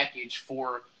good package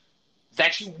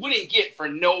that you wouldn't get for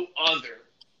no other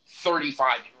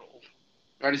 35-year-old.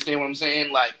 You understand what I'm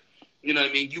saying? Like, you know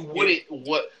what I mean? You wouldn't,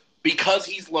 because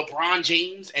he's LeBron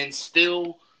James and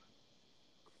still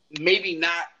maybe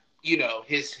not,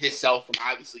 his self from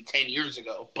obviously 10 years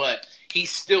ago, but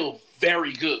he's still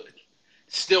very good.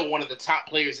 Still one of the top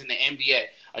players in the NBA.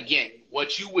 Again,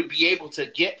 what you would be able to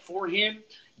get for him,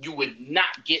 you would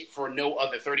not get for no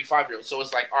other 35-year-old. So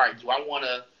it's like, all right,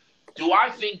 do I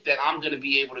think that I'm going to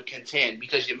be able to contend?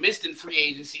 Because you missed in free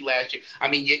agency last year. I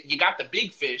mean, you got the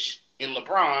big fish in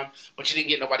LeBron, but you didn't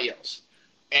get nobody else.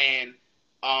 And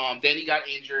then he got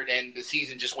injured, and the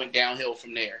season just went downhill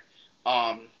from there.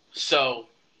 So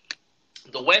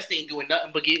the West ain't doing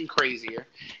nothing but getting crazier.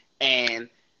 And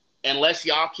unless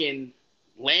y'all can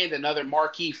land another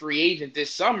marquee free agent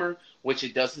this summer, which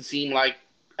it doesn't seem like,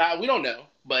 we don't know,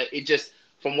 but it just,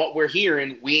 from what we're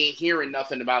hearing, we ain't hearing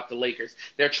nothing about the Lakers.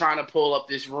 They're trying to pull up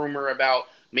this rumor about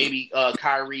maybe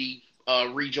Kyrie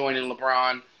rejoining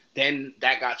LeBron. Then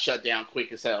that got shut down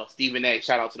quick as hell. Stephen A.,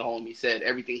 shout out to the homie, said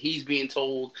everything he's being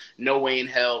told, no way in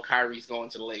hell Kyrie's going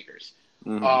to the Lakers.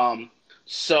 Mm-hmm.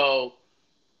 So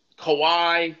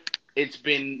Kawhi, it's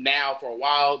been now for a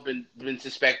while been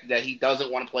suspected that he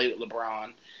doesn't want to play with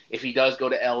LeBron. If he does go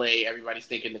to LA, everybody's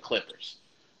thinking the Clippers.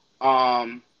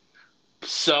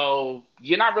 So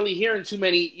you're not really hearing too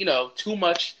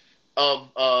much of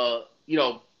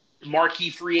marquee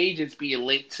free agents being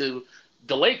linked to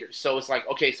the Lakers. So it's like,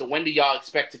 okay, so when do y'all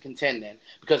expect to contend then?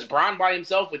 Because Bron by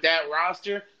himself with that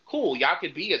roster, cool, y'all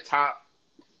could be a top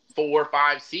 4 or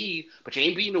 5 seed, but you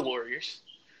ain't beating the Warriors.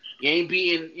 You ain't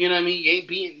beating, you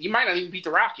might not even beat the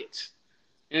Rockets.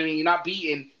 You're not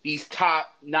beating these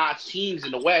top-notch teams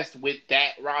in the West with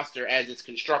that roster as it's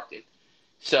constructed.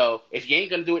 So if you ain't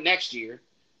going to do it next year,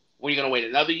 when are you going to wait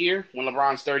another year when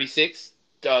LeBron's 36,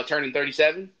 turning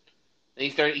 37?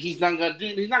 He's not going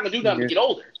to do nothing to get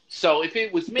older. So if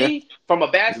it was me, from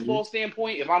a basketball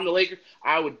standpoint, if I'm the Lakers,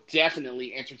 I would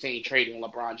definitely entertain trading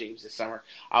LeBron James this summer.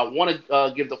 I want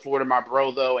to give the floor to my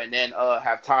bro, though, and then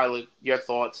have Tyler, your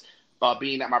thoughts.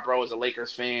 Being that my bro is a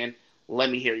Lakers fan,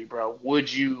 let me hear you, bro.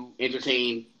 Would you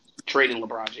entertain trading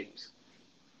LeBron James?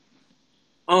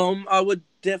 I would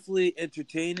definitely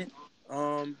entertain it.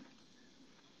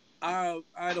 I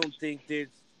don't think there's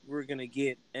we're gonna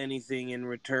get anything in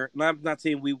return. I'm not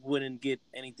saying we wouldn't get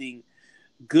anything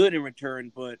good in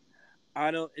return, but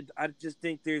I don't. I just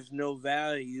think there's no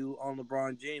value on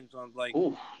LeBron James. On like,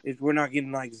 Ooh. if we're not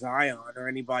getting like Zion or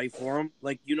anybody for him,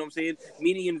 like you know what I'm saying.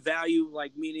 Meaning in value,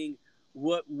 like meaning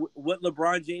what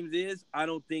LeBron James is. I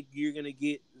don't think you're gonna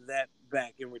get that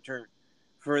back in return.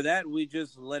 For that, we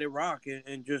just let it rock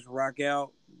and just rock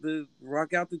out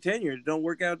the tenure. Don't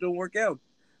work out. Don't work out.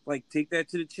 Like take that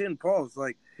to the chin. Pause.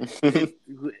 Like if,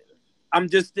 I'm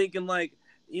just thinking like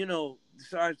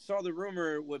So I saw the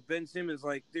rumor with Ben Simmons.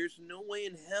 Like, there's no way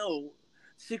in hell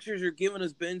Sixers are giving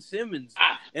us Ben Simmons.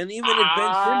 And even if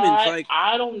Ben Simmons, like,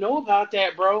 I don't know about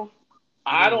that, bro.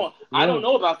 I don't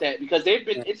know about that because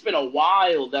it's been a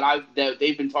while that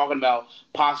they've been talking about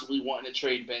possibly wanting to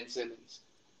trade Ben Simmons.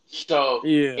 So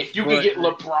if you could get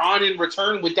LeBron in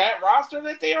return with that roster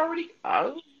that they already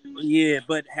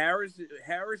but Harris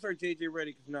or JJ Redick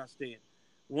is not staying.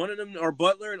 One of them or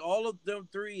Butler and all of them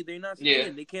three, they're not staying.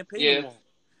 Yeah. They can't pay them all.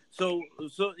 So 2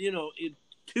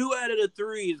 out of the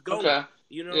 3 is going. Okay.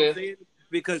 You know what I'm saying?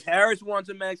 Because Harris wants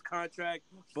a max contract,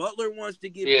 Butler wants to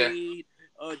get paid.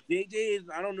 JJ is,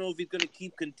 I don't know if he's going to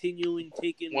keep continuing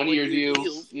taking 1-year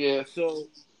deals. Yeah. So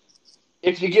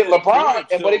if you get LeBron,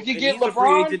 but if you get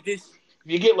LeBron,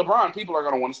 people are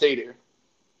going to want to stay there.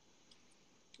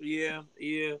 Yeah.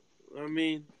 I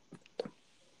mean,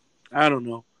 I don't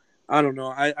know.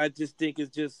 I just think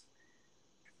it's just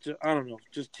I don't know.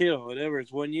 Just chill. Whatever.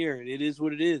 It's 1 year. It is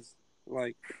what it is.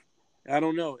 Like, I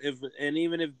don't know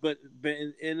but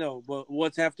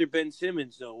what's after Ben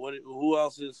Simmons though? Who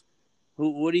else is?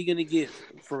 What are you gonna get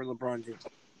for LeBron James?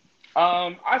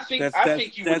 I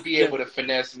think you would be able to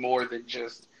finesse more than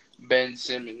just Ben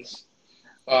Simmons.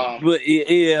 But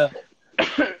yeah.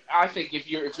 I think if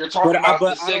you're talking about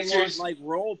the Sixers, I don't want, like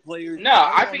role players. No,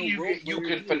 I think you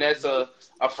could finesse a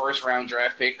first round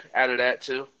draft pick out of that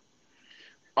too.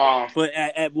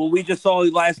 But we just saw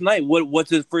last night. What's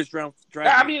his first round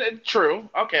draft pick? I mean, true.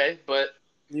 Okay, but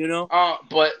but you know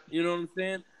what I'm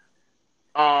saying.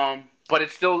 But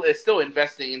it's still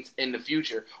investing in the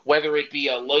future, whether it be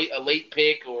a late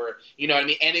pick or you know what I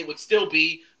mean, and it would still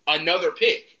be another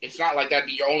pick. It's not like that'd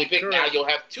be your only pick. Correct. Now you'll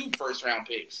have 2 first round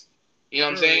picks. You know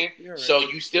what I'm saying? Right. So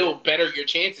you still better your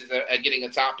chances at getting a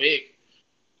top pick.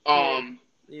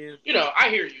 You know, I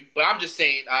hear you, but I'm just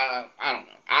saying, I don't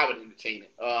know. I would entertain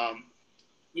it.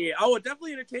 I would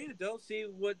definitely entertain it, though. See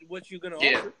what you're going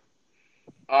to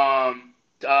offer.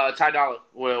 Ty Dolla,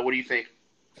 what do you think?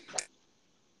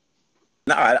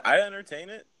 No, I entertain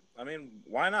it. I mean,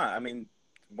 why not? I mean,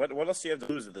 what else do you have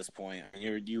to lose at this point?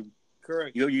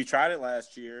 Correct. You tried it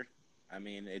last year. I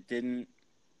mean, it didn't.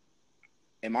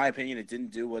 In my opinion, it didn't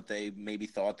do what they maybe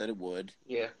thought that it would.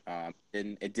 Yeah.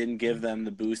 It didn't give them the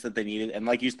boost that they needed, and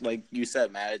like you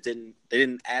said, Matt, they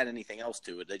didn't add anything else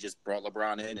to it. They just brought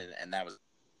LeBron in, and that was.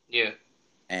 Yeah.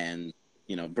 And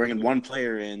bringing one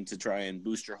player in to try and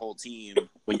boost your whole team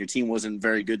when your team wasn't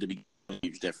very good to be a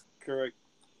huge difference. Correct.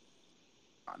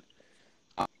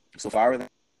 So if I were them, I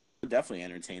would definitely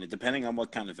entertain it, depending on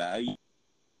what kind of value.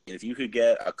 If you could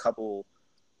get a couple,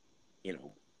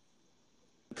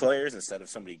 players instead of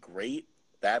somebody great,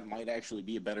 that might actually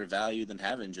be a better value than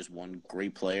having just one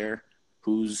great player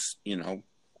who's,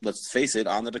 let's face it,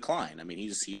 on the decline. I mean,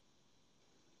 he's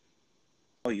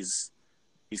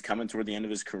coming toward the end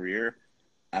of his career.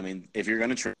 I mean, if you're going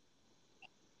to trade,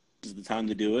 this is the time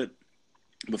to do it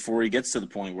before he gets to the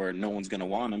point where no one's going to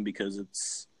want him because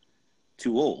it's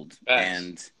too old.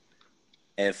 And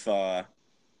if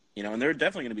and there are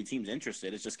definitely going to be teams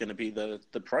interested. It's just going to be the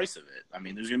price of it. I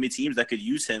mean, there's going to be teams that could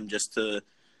use him just to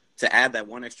add that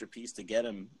one extra piece to get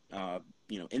him,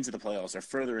 into the playoffs or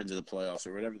further into the playoffs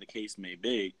or whatever the case may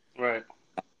be. Right.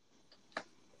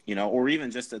 Or even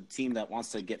just a team that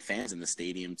wants to get fans in the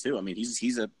stadium too. I mean,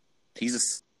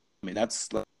 that's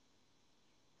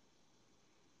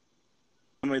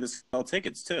somebody that's sell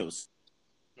tickets too.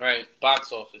 Right.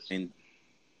 Box office. And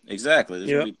exactly.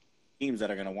 There's going to be teams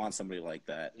that are going to want somebody like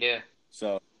that. Yeah.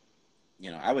 So,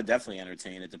 I would definitely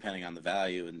entertain it depending on the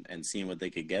value and seeing what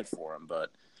they could get for him.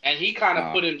 And he kind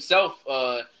of put himself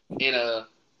in a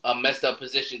messed up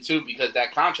position too because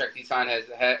that contract he signed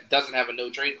doesn't have a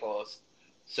no trade clause.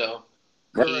 So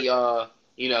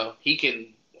he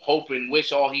can hope and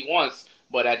wish all he wants,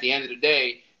 but at the end of the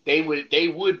day, they would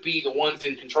be the ones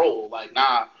in control. Like,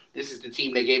 nah, this is the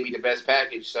team that gave me the best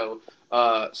package. So,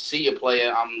 see you,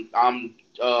 player. I'm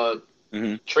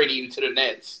trading you to the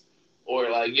Nets, or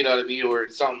like what I mean, or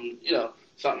something,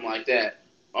 something like that.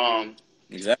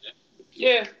 Exactly.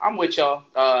 Yeah, I'm with y'all.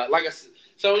 Like I said,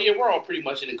 so yeah, we're all pretty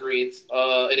much in agreement.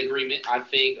 I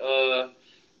think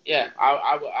Yeah,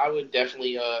 I would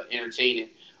definitely entertain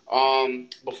it.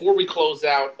 Before we close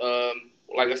out,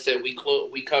 like I said, we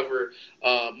cover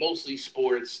mostly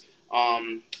sports,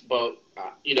 but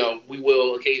we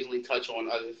will occasionally touch on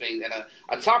other things. And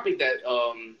a topic that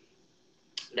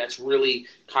that's really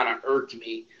kind of irked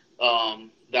me,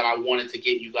 that I wanted to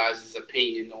get you guys'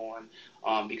 opinion on,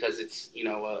 because it's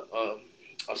a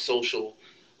social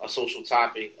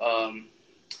topic. Not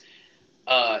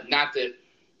that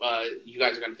you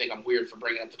guys are going to think I'm weird for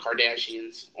bringing up the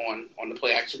Kardashians on the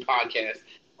Play Action podcast,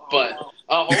 but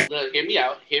hear me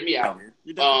out. Hear me out.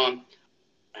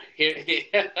 Hear,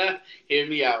 hear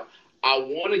me out. I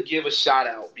want to give a shout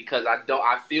out because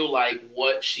I feel like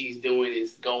what she's doing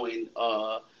is going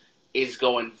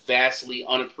vastly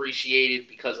unappreciated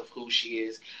because of who she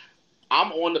is.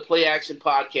 I'm on the Play Action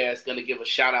podcast going to give a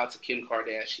shout out to Kim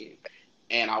Kardashian,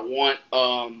 and I want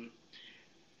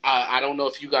I don't know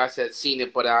if you guys had seen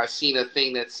it, but I seen a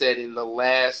thing that said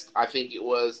I think it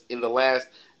was in the last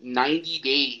 90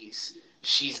 days,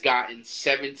 she's gotten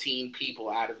 17 people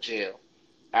out of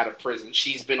prison.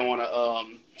 She's been on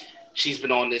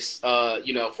this,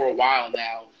 for a while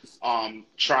now,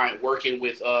 working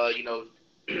with,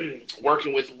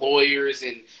 working with lawyers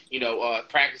and,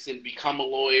 practicing to become a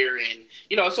lawyer. And,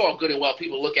 it's all good and well.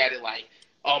 People look at it like,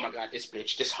 oh my God, this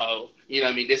bitch, this hoe, you know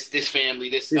what I mean? This family,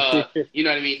 this, you know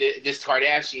what I mean? This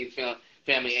Kardashian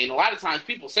family. And a lot of times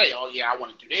people say, oh yeah, I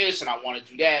want to do this and I want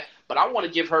to do that. But I want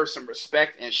to give her some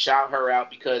respect and shout her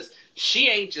out because she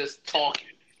ain't just talking.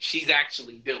 She's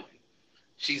actually doing.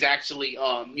 She's actually,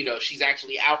 she's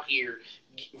actually out here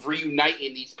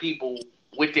reuniting these people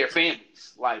with their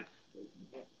families, like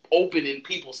opening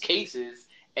people's cases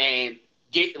and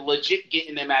getting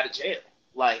them out of jail.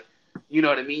 Like, you know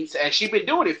what I mean? And she's been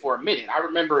doing it for a minute. I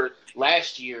remember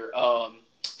last year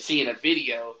seeing a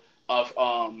video of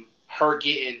her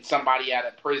getting somebody out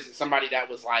of prison, somebody that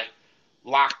was like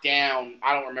locked down.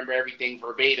 I don't remember everything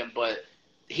verbatim, but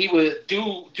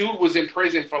dude was in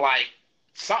prison for like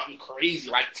something crazy,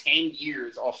 like 10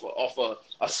 years off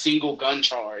a single gun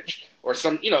charge or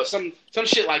some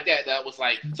shit like that. That was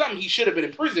like something he should have been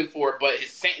in prison for, but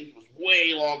his sentence was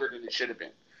way longer than it should have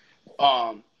been.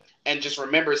 And just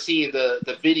remember seeing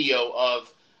the video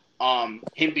of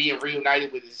him being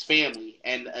reunited with his family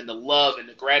and the love and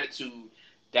the gratitude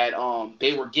that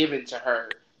they were given to her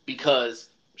because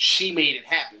she made it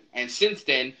happen. And since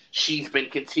then, she's been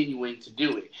continuing to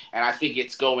do it. And I think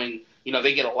it's going,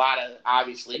 they get a lot of,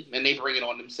 obviously, and they bring it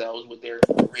on themselves with their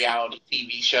reality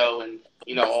TV show and,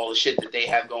 all the shit that they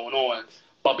have going on.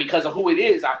 But because of who it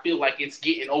is, I feel like it's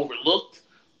getting overlooked.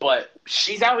 But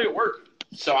she's out here working.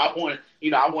 So I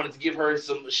wanted to give her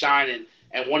some shine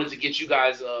and wanted to get you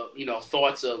guys,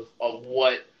 thoughts of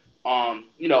what,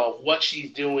 what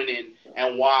she's doing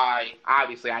and why.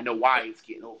 Obviously, I know why it's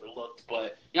getting overlooked,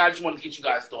 but I just wanted to get you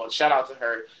guys' thoughts. Shout out to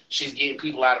her. She's getting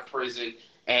people out of prison,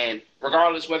 and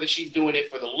regardless whether she's doing it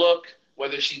for the look,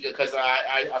 because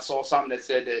I saw something that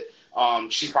said that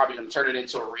she's probably going to turn it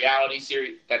into a reality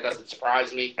series. That doesn't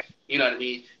surprise me. You know what I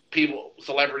mean?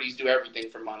 Celebrities do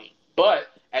everything for money, but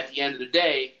at the end of the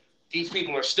day, these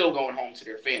people are still going home to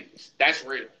their families. That's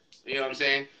real. You know what I'm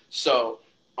saying? So,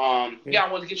 I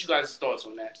want to get you guys' thoughts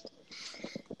on that.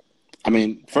 I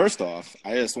mean, first off,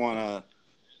 I just want to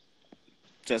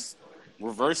just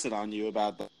reverse it on you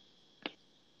about the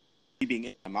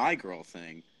being a my girl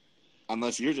thing,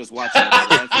 unless you're just watching it.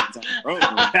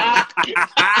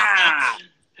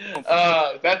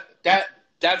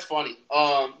 That's funny.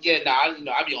 I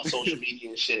be on social media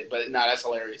and shit, but that's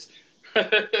hilarious.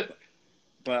 But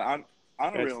on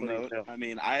a real note, I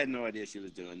mean, I had no idea she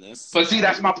was doing this. But see,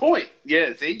 that's my point.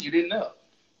 Yeah, see, you didn't know.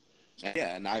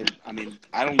 Yeah, and I mean,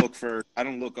 I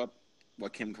don't look up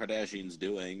what Kim Kardashian's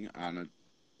doing on a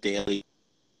daily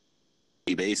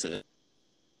basis.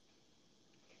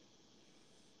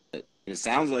 It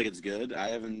sounds like it's good. I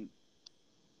haven't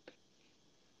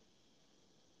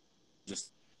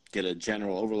just get a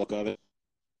general overlook of it,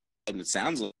 and it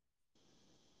sounds like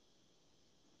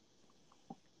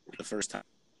the first time.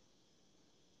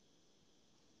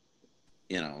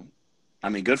 I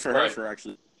mean, good for her for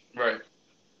actually. Right.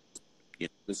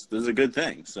 This is a good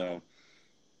thing. So,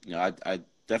 I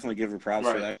definitely give her props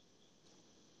for that.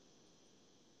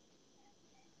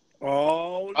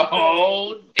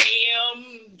 Oh,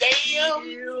 damn. The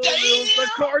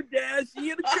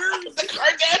Kardashian curse. The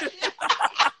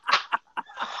Kardashian.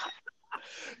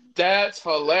 That's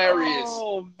hilarious.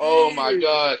 Oh my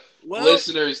God. Well,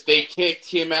 listeners, they kicked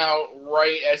him out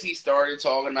right as he started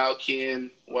talking about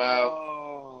Kim.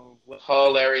 Wow.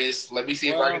 Hilarious. Let me see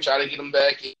if I can try to get him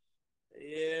back.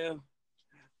 Yeah.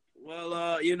 Well,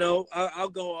 I'll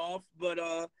go off, but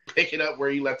Pick it up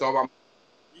where you left off.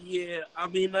 yeah, I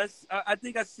mean, I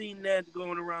think I seen that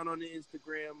going around on the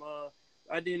Instagram.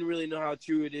 I didn't really know how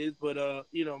true it is, but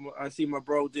I see my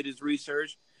bro did his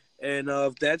research, and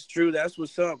if that's true, that's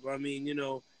what's up. I mean,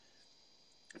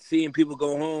 seeing people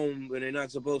go home when they're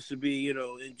not supposed to be,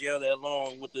 in jail that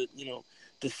long with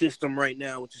the system right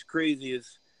now, which is crazy,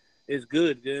 is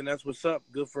good. And that's what's up.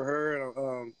 Good for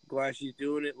her. Glad she's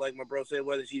doing it. Like my bro said,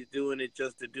 whether she's doing it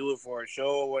just to do it for a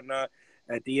show or whatnot,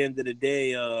 at the end of the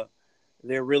day,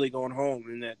 they're really going home,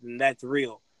 and that's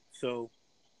real. So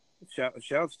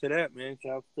shouts to that, man.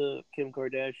 Shouts to Kim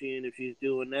Kardashian if she's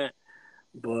doing that.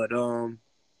 But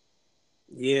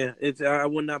yeah, I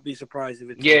would not be surprised if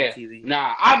it's on TV.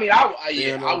 Nah. I mean,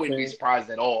 I wouldn't be surprised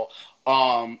at all,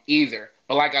 either.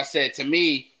 But like I said, to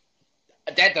me,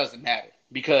 that doesn't matter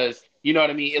because you know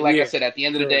what I mean. Like I said, at the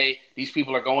end of the day, these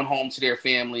people are going home to their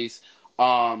families.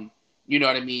 You know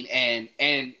what I mean,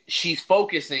 and she's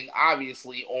focusing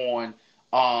obviously on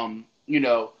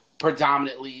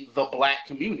predominantly the black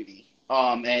community.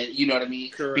 And you know what I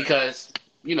mean, because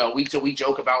we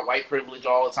joke about white privilege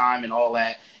all the time and all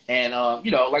that. And,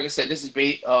 like I said, this is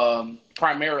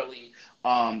primarily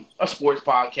a sports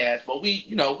podcast, but we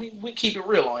keep it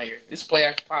real on here. This is Play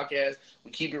Action Podcast.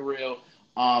 We keep it real.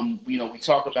 We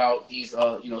talk about these,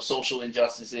 social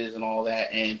injustices and all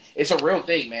that. And it's a real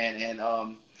thing, man. And,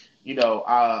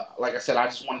 like I said, I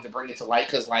just wanted to bring it to light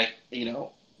because,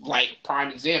 like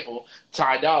prime example,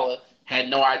 Ty Dolla had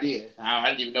no idea. I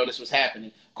didn't even know this was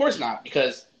happening. Of course not,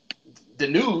 because the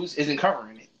news isn't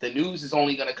covering it. The news is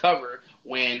only going to cover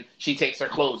when she takes her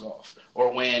clothes off,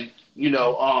 or when when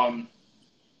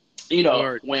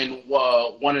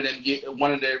one of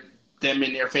them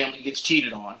in their family gets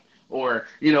cheated on, or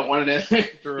one of them,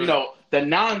 the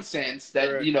nonsense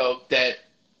that that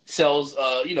sells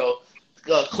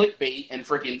clickbait and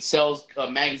freaking sells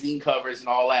magazine covers and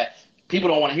all that. People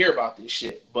don't want to hear about this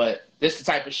shit, but this is the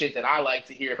type of shit that I like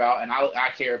to hear about and I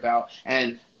care about.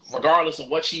 And regardless of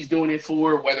what she's doing it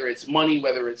for, whether it's money,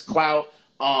 whether it's clout,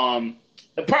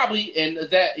 probably, and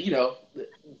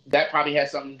that probably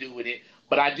has something to do with it.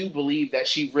 But I do believe that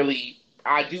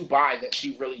I do buy that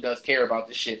she really does care about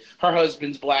this shit. Her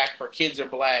husband's black, her kids are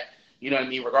black. You know what I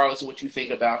mean? Regardless of what you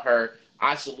think about her,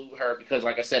 I salute her because,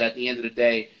 like I said, at the end of the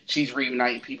day, she's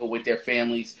reuniting people with their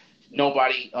families.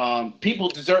 People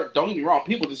deserve, don't get me wrong,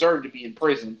 people deserve to be in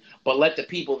prison, but let the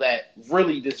people that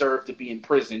really deserve to be in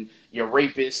prison, your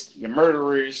rapists, your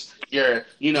murderers, what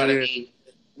I mean?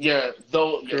 Your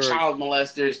child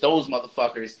molesters, those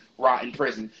motherfuckers rot in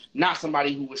prison. Not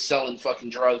somebody who was selling fucking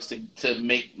drugs to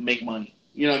make money.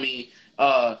 You know what I mean?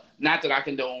 Not that I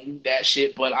condone that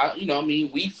shit, but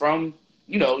we from,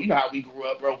 how we grew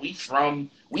up, bro.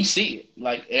 We see it.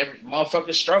 Like every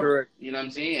motherfucker struggle. Correct. You know what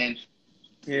I'm saying? And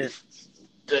yeah,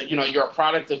 you're a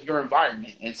product of your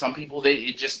environment. And some people,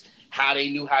 it just how they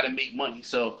knew how to make money.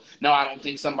 So no, I don't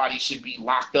think somebody should be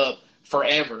locked up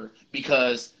forever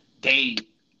because they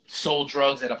sold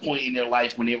drugs at a point in their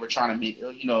life when they were trying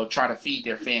to feed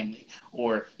their family,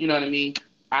 or you know what I mean.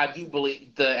 I do believe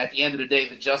at the end of the day,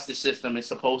 the justice system is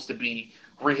supposed to be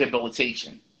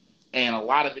rehabilitation, and a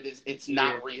lot of it's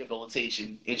not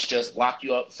rehabilitation. It's just lock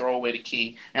you up, throw away the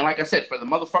key, and like I said, for the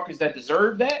motherfuckers that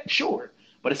deserve that, sure,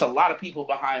 but it's a lot of people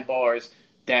behind bars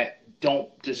that don't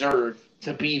deserve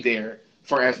to be there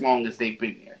for as long as they've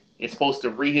been there. It's supposed to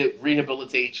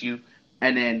rehabilitate you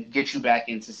and then get you back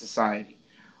into society.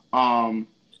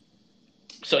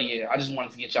 So yeah, I just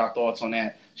wanted to get y'all thoughts on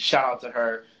that. Shout out to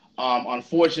her.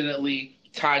 Unfortunately,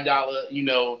 Ty Dolla,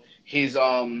 his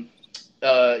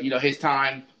his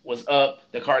time was up.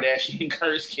 The Kardashian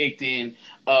curse kicked in.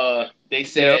 They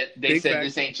said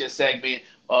this ain't your segment.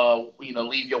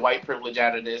 Leave your white privilege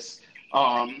out of this.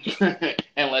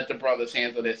 And let the brothers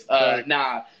handle this.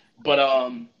 Nah,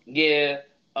 but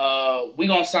we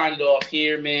gonna sign it off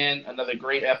here, man. Another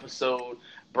great episode,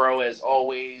 bro. As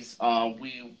always,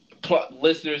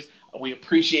 listeners, we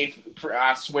appreciate.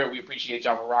 I swear, we appreciate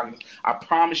y'all for rocking. I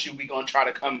promise you, we gonna try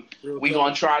to come.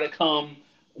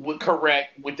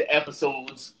 Correct with the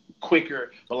episodes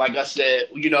quicker. But like I said,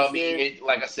 what I mean.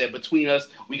 Like I said, between us,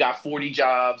 we got 40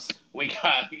 jobs. We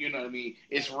got, what I mean.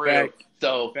 It's real.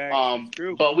 So,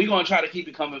 but we're going to try to keep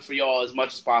it coming for y'all as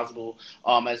much as possible.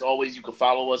 As always, you can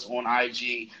follow us on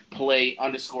IG,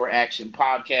 Play_Action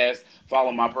Podcast.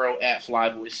 Follow my bro at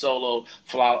Flyboy Solo.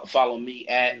 Follow me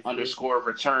at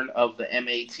 _Return of the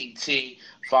MATT.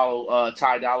 Follow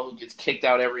Ty Dolla, who gets kicked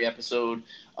out every episode,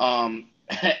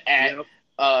 at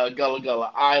Gullah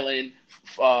Gullah Island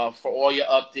for all your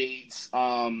updates.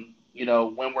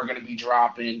 when we're going to be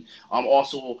dropping.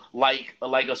 Also, like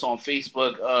us on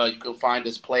Facebook. You can find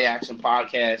us Play Action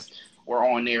Podcast. We're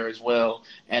on there as well.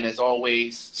 And as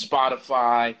always,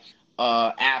 Spotify,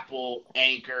 Apple,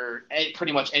 Anchor, and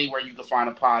pretty much anywhere you can find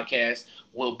a podcast,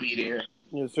 we'll be there.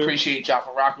 Yes, sir. Appreciate y'all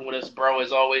for rocking with us, bro.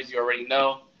 As always, you already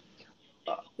know.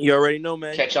 You already know,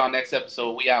 man. Catch y'all next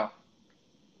episode. We out.